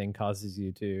underlying thing causes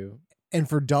you to. And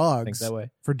for dogs, think that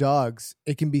way. For dogs,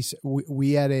 it can be,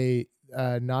 we had a,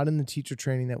 not in the teacher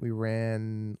training that we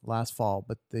ran last fall,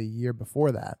 but the year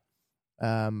before that,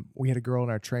 we had a girl in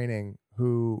our training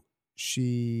who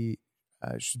she's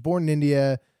born in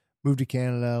India, moved to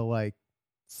Canada like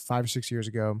 5 or 6 years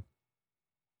ago,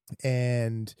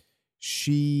 and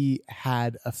she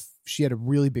had a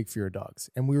really big fear of dogs,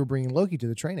 and we were bringing Loki to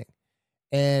the training,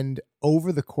 and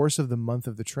over the course of the month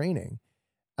of the training,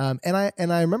 and I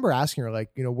remember asking her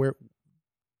like, where,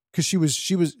 because she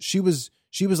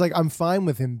was like, I'm fine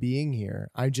with him being here.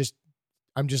 I'm just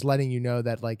letting you know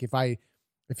that like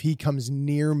if he comes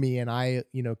near me and I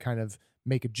kind of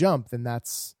make a jump, then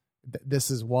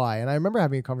this is why. And I remember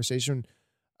having a conversation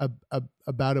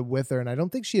about it with her, and I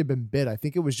don't think she had been bit. I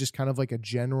think it was just kind of like a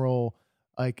general,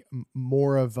 like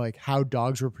more of like how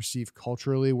dogs were perceived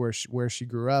culturally where she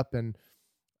grew up, and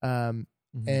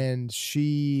and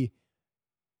she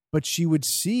would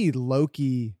see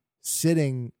Loki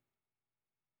sitting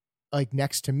like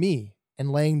next to me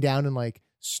and laying down and like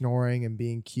snoring and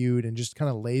being cute and just kind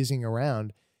of lazing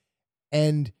around.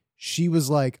 And she was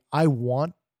like, I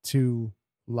want to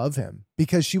love him,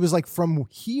 because she was like, from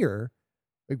here,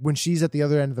 like when she's at the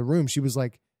other end of the room, she was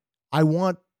like, I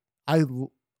want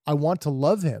to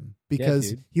love him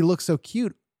because he looks so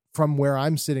cute from where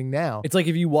I'm sitting now. It's like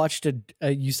if you watched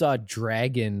you saw a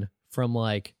dragon from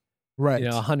like, right,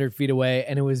 100 feet away,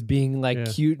 and it was being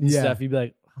like cute and stuff. You'd be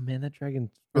like, oh man, that dragon.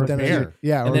 But then bear.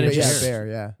 And then a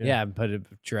bear. Yeah, but a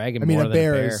dragon. I mean, more a than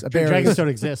bear a bear. is a bear. Dragons is, don't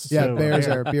exist. Yeah, so bears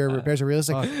are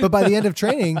realistic. But by the end of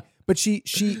training, but she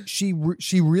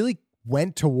really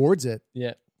went towards it.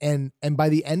 Yeah, and by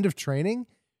the end of training,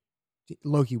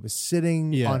 Loki was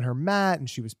sitting on her mat and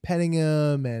she was petting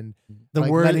him and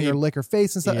letting her lick her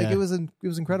face and stuff. Like it was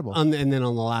incredible. And then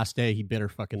on the last day, he bit her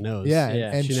fucking nose. Yeah,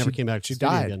 and she never came back. She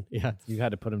died again. Yeah, you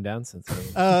had to put him down since.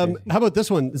 How about this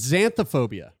one?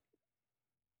 Xanthophobia.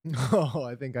 Oh,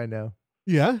 I think I know.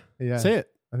 Yeah? Say it.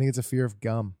 I think it's a fear of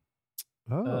gum.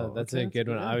 That's a good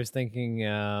one. I was thinking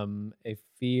a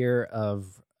fear of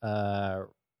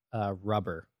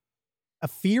rubber. A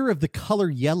fear of the color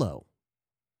yellow.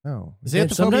 Oh.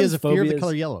 Xanthophobia is a fear of the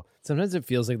color yellow. Sometimes it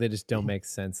feels like they just don't make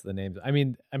sense, the names. I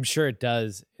mean, I'm sure it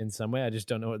does in some way. I just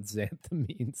don't know what xantha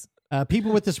means.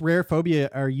 People with this rare phobia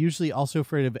are usually also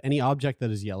afraid of any object that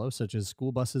is yellow, such as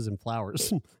school buses and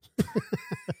flowers.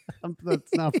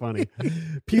 That's not funny.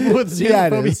 People with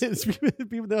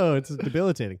xanthophobia, no, it's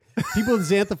debilitating. People with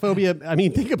xanthophobia, I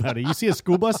mean, think about it. You see a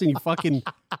school bus and you fucking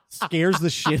scares the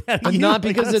shit out of But you. not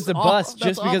because it's a bus, That's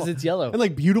just because awful. it's yellow. And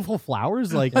like beautiful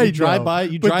flowers, like I you drive know, by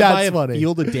a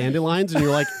field of dandelions and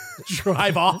you're like,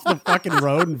 drive off the fucking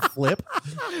road and flip.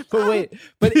 But wait,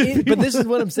 but this is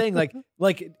what I'm saying. Like,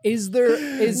 is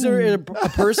there a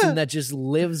person that just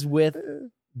lives with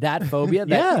that phobia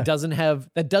that doesn't have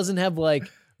like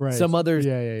some other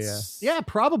yeah,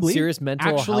 probably serious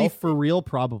mental health? For real,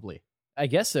 probably. I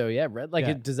guess so. Yeah, right.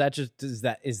 Like, is that just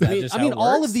I mean,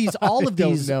 all of these,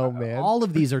 don't know, man. all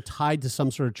of these are tied to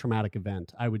some sort of traumatic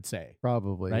event. I would say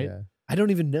probably. Right? Yeah. I don't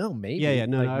even know. Maybe. Yeah.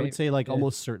 No, like, I would say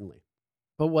almost certainly.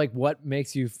 But like, what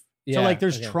makes you? So like,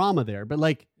 there's trauma there, but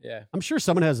like, I'm sure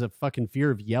someone has a fucking fear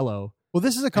of yellow. Well,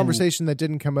 this is a conversation that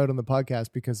didn't come out on the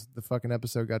podcast because the fucking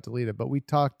episode got deleted. But we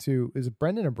talked to, is it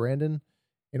Brendan or Brandon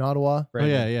in Ottawa?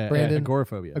 Brandon. Oh yeah. Brandon.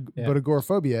 Agoraphobia. But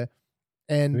agoraphobia.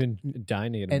 And we've been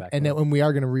dying to get him back. And then we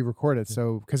are going to re-record it,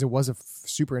 so because it was a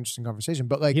super interesting conversation.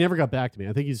 But like, he never got back to me.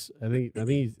 I think he's afraid.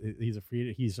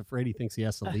 He's afraid he thinks he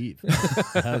has to leave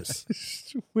the house.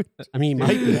 I mean, he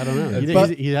might be. I don't know.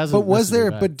 He hasn't. But was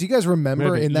there? But do you guys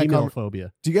remember in that email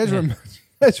phobia? Do you guys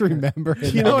remember? Do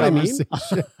you know what I mean?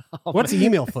 What's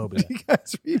email phobia? Do you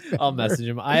guys remember? I'll message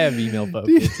him. I have email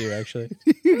phobia too, actually.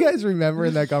 Do you guys remember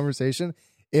in that conversation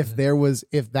if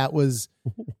that was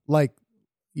like,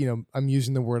 you know, I'm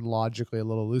using the word logically a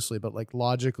little loosely, but like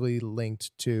logically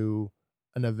linked to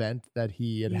an event that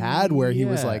he had where he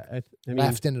was like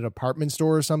left in an apartment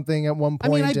store or something at one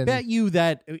point. I mean, I bet you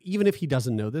that even if he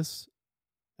doesn't know this,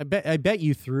 I bet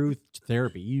you through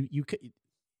therapy, you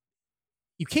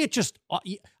can't just,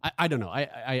 I don't know.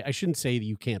 I shouldn't say that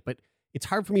you can't, but it's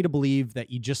hard for me to believe that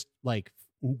you just like,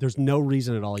 there's no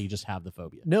reason at all. You just have the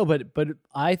phobia. No, but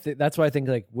I think that's why I think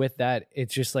like with that,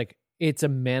 it's just like, it's a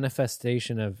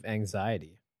manifestation of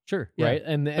anxiety. Sure. Right.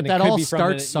 And but that all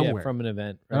starts somewhere. From an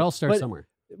event. Right? That all starts somewhere.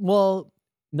 Well,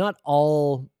 not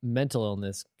all mental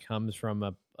illness comes from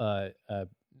a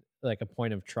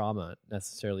point of trauma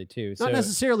necessarily too. Not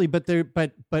necessarily, but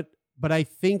I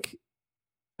think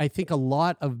a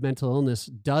lot of mental illness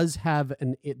does have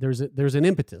there's an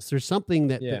impetus. There's something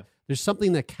that there's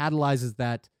something that catalyzes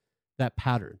that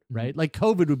pattern, right? Mm-hmm. Like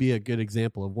COVID would be a good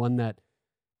example of one that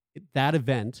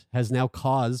event has now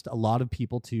caused a lot of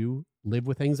people to live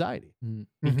with anxiety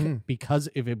because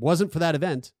if it wasn't for that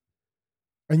event,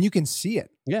 and you can see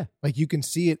it, like you can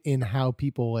see it in how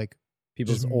people like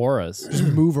people's auras just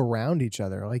move around each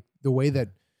other, like the way that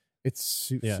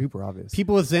it's super obvious.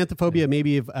 People with xanthophobia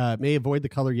may avoid the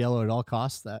color yellow at all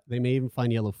costs. That they may even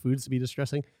find yellow foods to be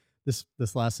distressing. This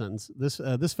last sentence.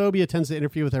 This phobia tends to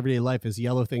interfere with everyday life as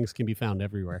yellow things can be found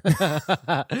everywhere.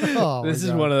 This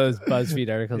is one of those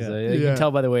BuzzFeed articles. You can tell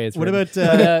by the way it's what written.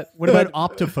 about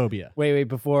optophobia? Wait,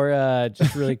 before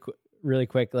just really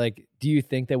quick, like, do you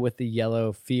think that with the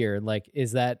yellow fear, like,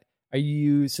 are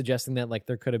you suggesting that like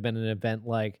there could have been an event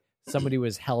like somebody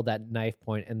was held at knife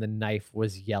point and the knife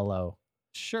was yellow?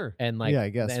 Sure. And like, I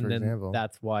guess, and for then example.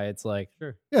 that's why it's like,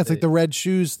 sure. Yeah, it's like the red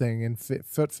shoes thing and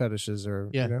foot fetishes or,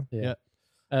 you know? Yeah.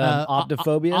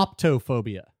 Optophobia.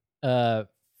 Optophobia.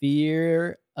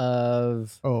 Fear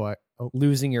of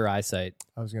losing your eyesight.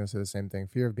 I was going to say the same thing.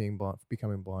 Fear of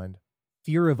becoming blind.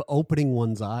 Fear of opening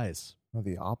one's eyes. Oh,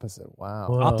 the opposite. Wow.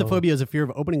 Optophobia is a fear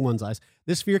of opening one's eyes.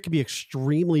 This fear can be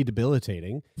extremely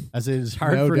debilitating, as it is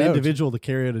hard No for an doubt. individual to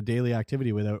carry out a daily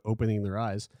activity without opening their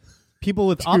eyes. People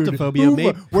with optophobia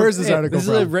may... Where's this article This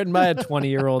from? is written by a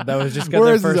 20-year-old that was just got Where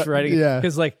their is this first writing. yeah.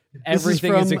 Because like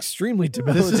everything is extremely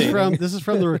debilitating. This is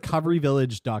from the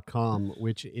recoveryvillage.com,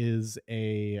 which is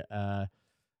a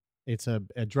it's a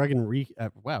drug and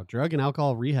drug and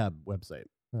alcohol rehab website.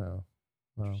 Oh.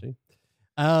 Wow.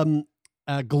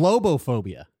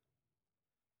 Globophobia.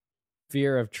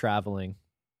 Fear of traveling.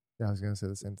 Yeah, I was going to say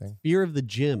the same thing. Fear of the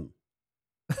gym.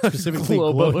 Specifically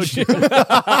Globo gym. gym.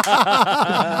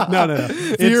 No.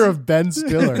 Fear of Ben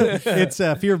Stiller. It's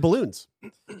fear of balloons.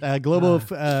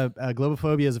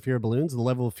 Globophobia is a fear of balloons. The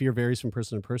level of fear varies from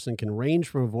person to person, can range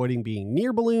from avoiding being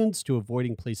near balloons to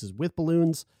avoiding places with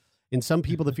balloons. In some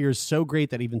people, the fear is so great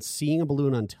that even seeing a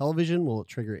balloon on television will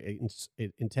trigger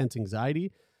intense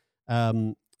anxiety.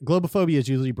 Globophobia is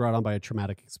usually brought on by a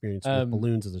traumatic experience with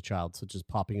balloons as a child, such as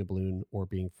popping a balloon or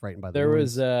being frightened by the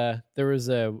balloons. There was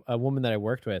a woman that I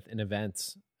worked with in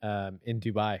events in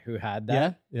Dubai who had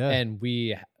that. Yeah. And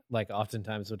we like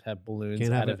oftentimes would have balloons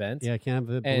Can't at have events. Yeah, can't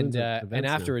have balloons at events and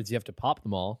now. afterwards you have to pop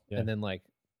them all and then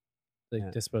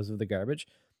dispose of the garbage.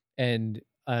 And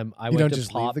I You went don't to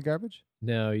just pop leave the garbage?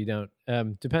 No, you don't.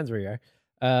 Depends where you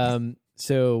are.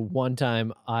 So one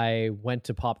time I went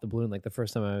to pop the balloon, like the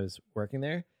first time I was working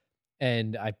there,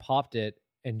 and I popped it,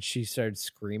 and she started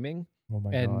screaming. Oh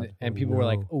my God! And people were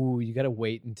like, "Oh, you got to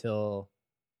wait until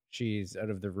she's out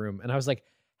of the room." And I was like,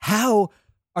 "How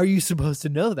are you supposed to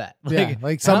know that?"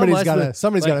 Like somebody's got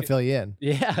to fill you in.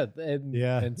 Yeah,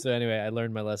 And so anyway, I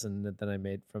learned my lesson that then I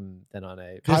made from then on.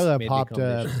 Kyla popped.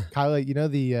 Kyla, you know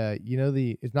the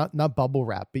it's not bubble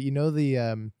wrap, but you know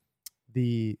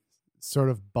the sort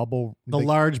of bubble, the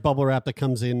large bubble wrap that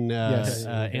comes in Yes.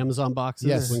 Amazon boxes.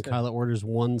 Yes. When Kyla orders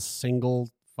one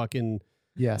single fucking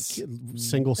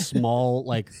single small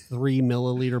like 3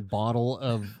 milliliter bottle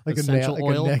of like essential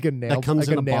oil that comes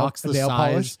in a box the size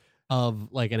polish of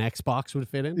like an Xbox would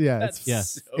fit in. Yeah,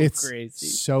 it's crazy,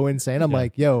 so insane. I'm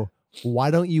like, yo,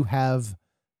 why don't you have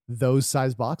those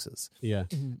size boxes? Yeah.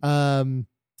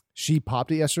 She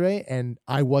popped it yesterday, and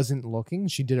I wasn't looking.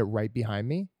 She did it right behind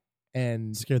me,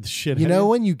 and scared the shit. You out know of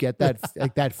when you get that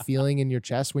like that feeling in your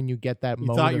chest when you get that you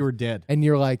moment thought you were dead, and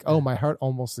you're like, oh, my heart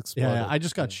almost exploded. Yeah, I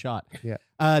just got shot. Yeah.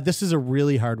 This is a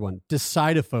really hard one.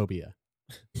 Decidophobia.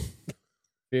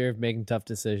 Fear of making tough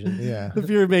decisions. Yeah. The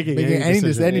fear of making any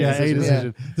decision. Any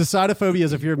decision. Decidophobia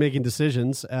is a fear of making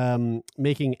decisions.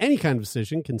 Making any kind of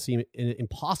decision can seem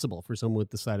impossible for someone with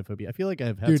decidophobia. I feel like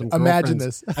I've had some girlfriends. Imagine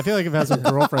this. I feel like I've had some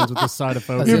girlfriends with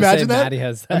decidophobia. You imagine that? Maddie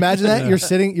has that. Imagine that. You're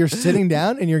sitting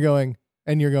down and you're going,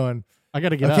 I got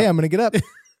to get up. Okay, I'm going to get up.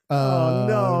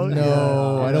 No.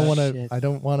 No, I don't want to. I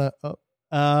don't want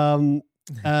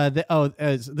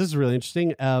to. This is really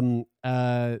interesting.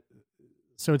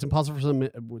 So it's impossible for them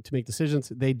to make decisions.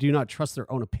 They do not trust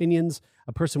their own opinions.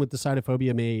 A person with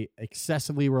decidophobia may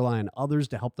excessively rely on others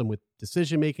to help them with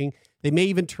decision making. They may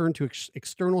even turn to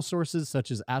external sources such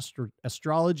as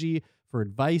astrology for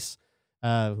advice.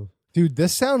 Dude,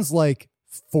 this sounds like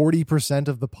 40%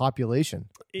 of the population.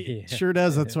 It sure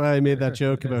does. That's why I made that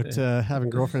joke about having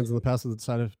girlfriends in the past with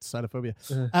decidophobia.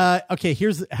 Okay,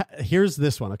 here's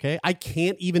this one. Okay, I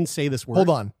can't even say this word. Hold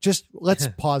on, just let's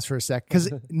pause for a sec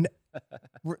because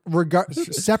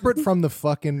separate from the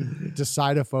fucking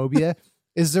decidophobia,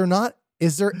 is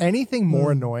there anything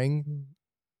more annoying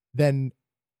than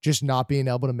just not being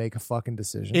able to make a fucking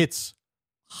decision? It's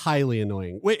highly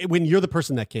annoying when you're the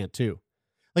person that can't too.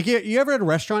 Like you ever at a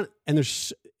restaurant and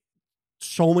there's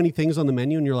so many things on the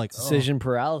menu and you're like, decision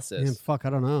paralysis. Man, fuck, I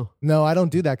don't know. No, I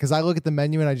don't do that because I look at the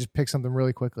menu and I just pick something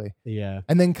really quickly. Yeah.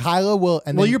 And then Kyla will.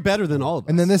 And well, then, you're better than all of us.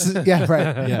 And then this is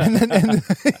right. Yeah.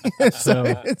 And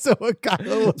so what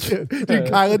Kyla will do, dude,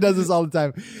 Kyla does this all the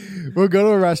time. We'll go to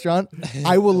a restaurant.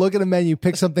 I will look at a menu,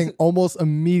 pick something almost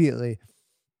immediately.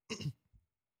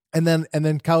 And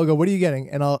then Kyle will go, "What are you getting?"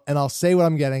 And I'll say what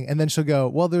I'm getting, and then she'll go,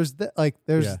 "Well, there's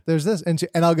this,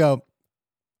 and I'll go,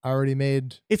 "I already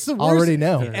made. It's the worst. Already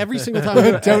know every single time.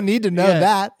 I don't need to know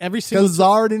that because I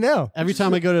already know. Every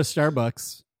time I go to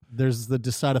Starbucks, there's the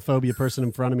decidophobia person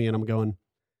in front of me, and I'm going,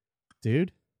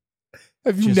 dude,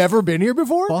 have you never been here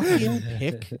before? Fucking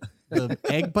pick the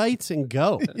egg bites and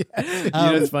go." You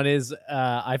know what's funny is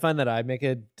I find that I make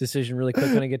a decision really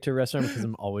quick when I get to a restaurant because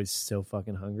I'm always so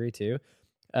fucking hungry too.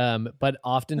 But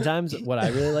oftentimes what I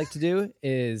really like to do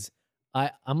is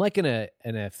I'm like an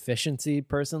efficiency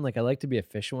person. Like I like to be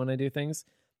efficient when I do things.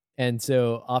 And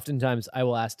so oftentimes I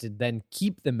will ask to then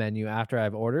keep the menu after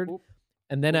I've ordered.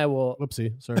 And then I will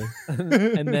whoopsie, sorry.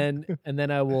 and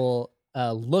then I will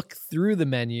look through the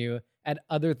menu at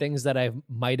other things that I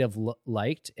might have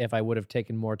liked if I would have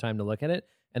taken more time to look at it.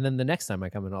 And then the next time I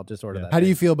come in, I'll just order that. How do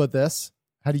you feel about this?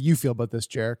 How do you feel about this,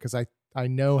 Jer? Because I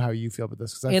know how you feel about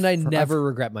this. And I never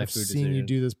regret my food decision. I've seen you decision.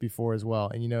 do this before as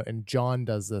well. And, and John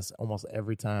does this almost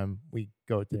every time we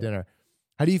go to dinner.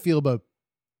 How do you feel about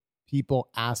people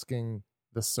asking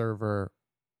the server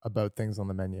about things on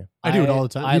the menu? I do it all the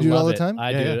time. You do it all the time?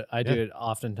 I do it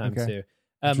oftentimes too.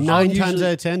 9 times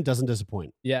out of 10 doesn't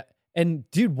disappoint. Yeah. And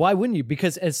dude, why wouldn't you?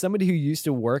 Because as somebody who used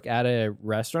to work at a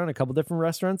restaurant, a couple different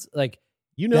restaurants, like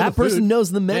that person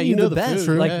knows the menu the best.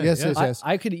 Food. Like, yes.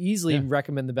 I could easily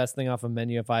recommend the best thing off a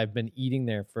menu if I've been eating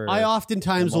there for. I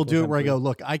oftentimes will do it where I go,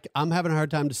 look, I'm having a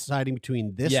hard time deciding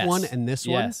between this one and this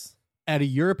one. Out of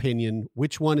your opinion,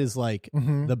 which one is like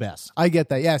the best? I get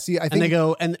that. Yeah. See, I think and they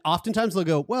go, and oftentimes they'll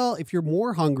go, well, if you're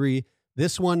more hungry,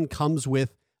 this one comes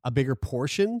with a bigger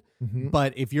portion.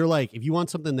 But if you're like, if you want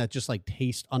something that just like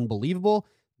tastes unbelievable,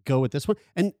 go with this one.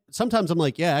 And sometimes I'm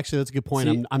like, yeah, actually that's a good point.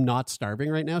 See, I'm not starving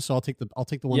right now, so I'll take the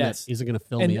one that isn't going to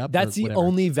fill me up. That's the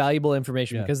only valuable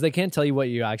information because they can't tell you what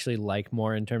you actually like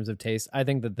more in terms of taste. I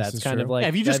think that's kind of like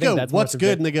if you just go, what's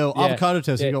good, and they go avocado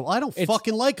toast, and you go, well, I don't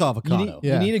fucking like avocado.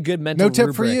 You need a good mental. No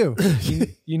tip rubric. for you.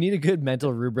 You need a good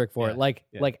mental rubric for it. Like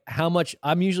how much.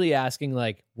 I'm usually asking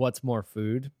like, what's more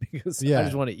food because I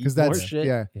just want to eat more shit.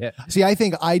 Yeah. See, I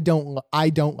think I don't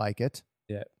like it.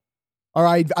 Yeah. Or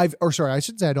I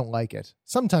should say I don't like it.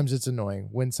 Sometimes it's annoying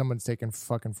when someone's taking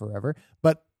fucking forever,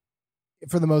 but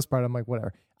for the most part, I'm like,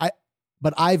 whatever.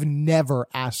 But I've never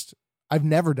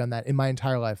done that in my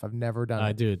entire life. I've never done it.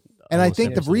 I do. And I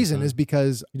think the reason is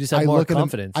because you just have more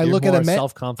confidence. I look at a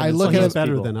self-confidence. I look at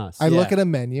better than us. I look at a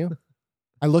menu.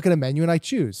 I look at a menu and I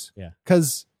choose. Yeah.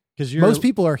 Because most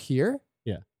people are here.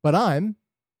 Yeah. But I'm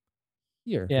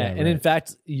here. Yeah. And in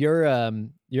fact, you're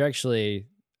actually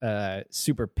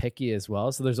super picky as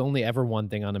well. So there's only ever one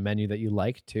thing on a menu that you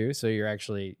like too. So you're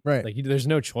actually right. Like there's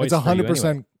no choice. It's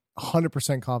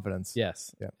 100% confidence.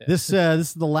 Yes. Yeah. This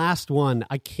is the last one.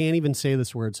 I can't even say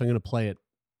this word, so I'm going to play it.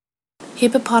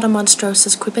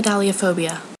 Hippopotamonstrosis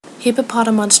quipedaliophobia.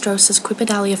 Hippopotamonstrosis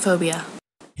quipedaliophobia.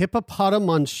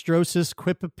 Hippopotamonstrosis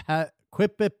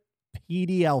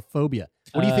quipedaliophobia.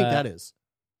 What do you think that is?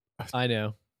 I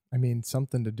know. I mean,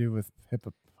 something to do with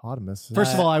hippopotamus.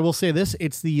 First of all, I will say this.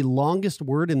 It's the longest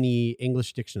word in the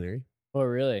English dictionary. Oh,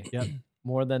 really? Yep.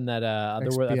 More than that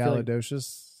other word.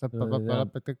 Expialidocious.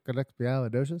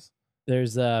 Expialidocious.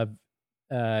 There's I'm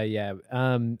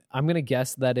going to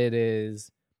guess that it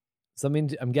is something.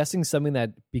 I'm guessing something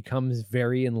that becomes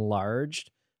very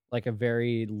enlarged, like a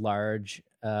very large,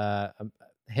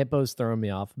 hippos throwing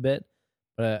me off a bit,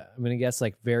 but I'm going to guess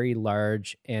like very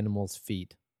large animals'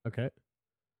 feet. Okay.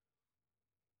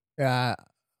 I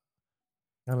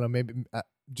don't know. Maybe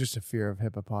just a fear of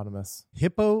hippopotamus.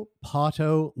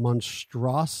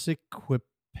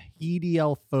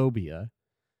 Hippopotamonstrosequipedaliophobia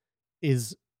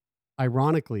is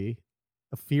ironically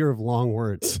a fear of long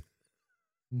words.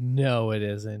 No, it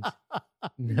isn't.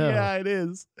 No. Yeah, it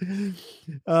is.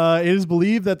 It is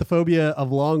believed that the phobia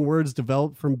of long words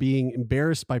developed from being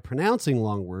embarrassed by pronouncing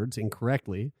long words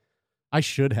incorrectly. I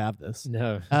should have this.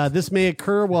 No. This may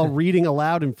occur while reading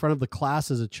aloud in front of the class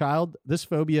as a child. This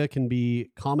phobia can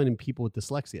be common in people with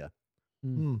dyslexia.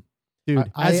 Dude,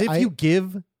 if you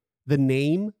give the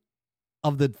name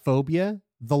of the phobia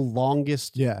the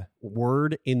longest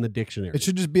word in the dictionary. It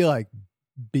should just be like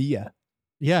Bia.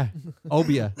 Yeah.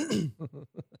 Obia.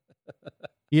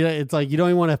 It's like you don't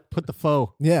even want to put the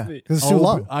faux. Yeah, because it's too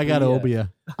long. I got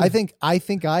Obia. I think I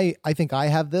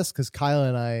have this because Kyle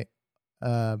and I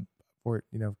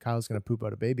Kyle's gonna poop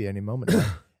out a baby any moment now.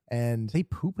 And they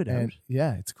poop it out.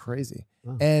 Yeah, it's crazy.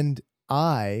 Oh. And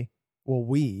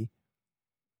we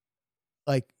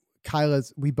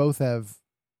Kyla's, we both have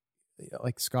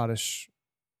like Scottish,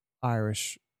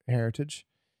 Irish heritage,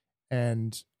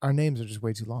 and our names are just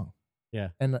way too long. Yeah.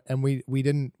 And we're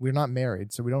not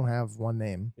married, so we don't have one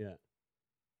name. Yeah.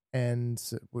 And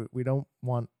we don't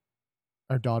want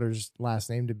our daughter's last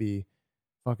name to be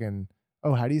fucking,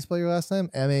 how do you spell your last name?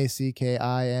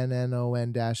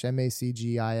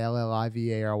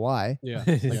 MACKINNON-MACGILLIVARY. Yeah.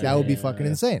 That would be fucking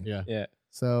insane. Yeah. Yeah.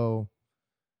 So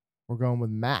we're going with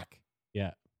Mac.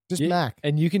 Yeah. Just Mac.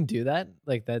 And you can do that?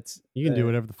 Like that's... You can do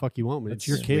whatever the fuck you want, man. It's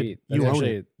your kid. You own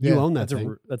it. You own that that's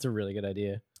thing. That's a really good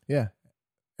idea. Yeah.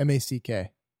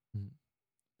 MACK.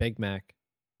 Big Mac.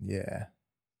 Yeah.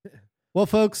 Well,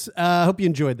 folks, I hope you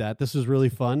enjoyed that. This was really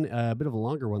fun. A bit of a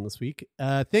longer one this week.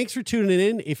 Thanks for tuning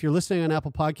in. If you're listening on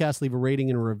Apple Podcasts, leave a rating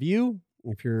and a review.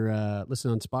 If you're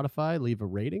listening on Spotify, leave a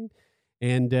rating.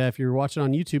 And if you're watching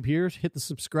on YouTube here, hit the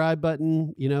subscribe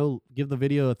button, give the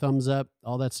video a thumbs up,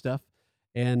 all that stuff.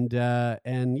 And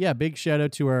yeah, big shout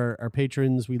out to our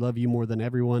patrons. We love you more than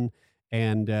everyone.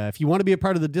 And if you want to be a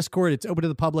part of the Discord, it's open to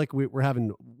the public. We're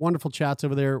having wonderful chats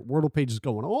over there. Wordle page is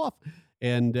going off,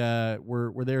 and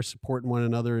we're there supporting one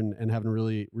another and having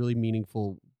really, really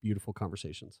meaningful, beautiful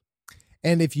conversations.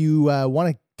 And if you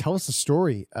want to tell us a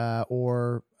story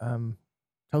or tell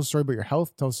us a story about your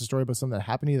health, tell us a story about something that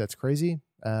happened to you that's crazy,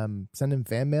 send in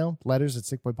fan mail, letters at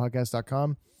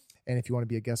sickboypodcast.com. And if you want to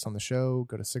be a guest on the show,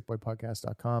 go to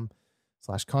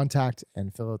sickboypodcast.com/contact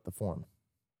and fill out the form.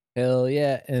 Hell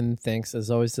yeah. And thanks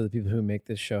as always to the people who make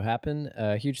this show happen.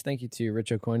 Huge thank you to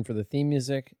Rich O'Coin for the theme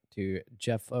music, to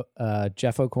Jeff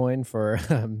O'Coin for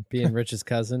being Rich's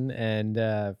cousin, and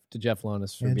to Jeff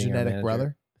Lonis for and being genetic our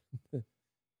brother.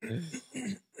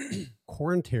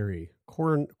 Cornetary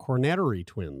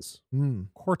twins.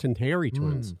 Cortentary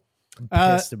twins.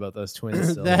 I'm pissed about those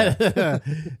twins still.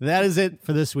 That is it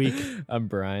for this week. I'm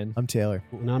Brian. I'm Taylor.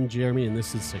 And I'm Jeremy, and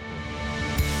this is Sick Boy.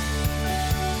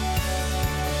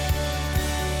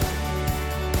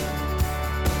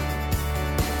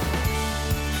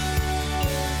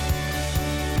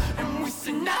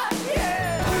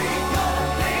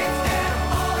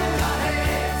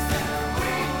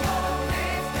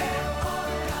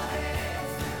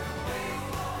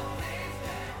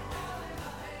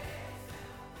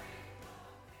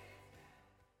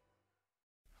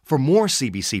 For more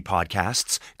CBC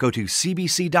podcasts, go to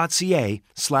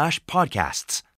cbc.ca/podcasts.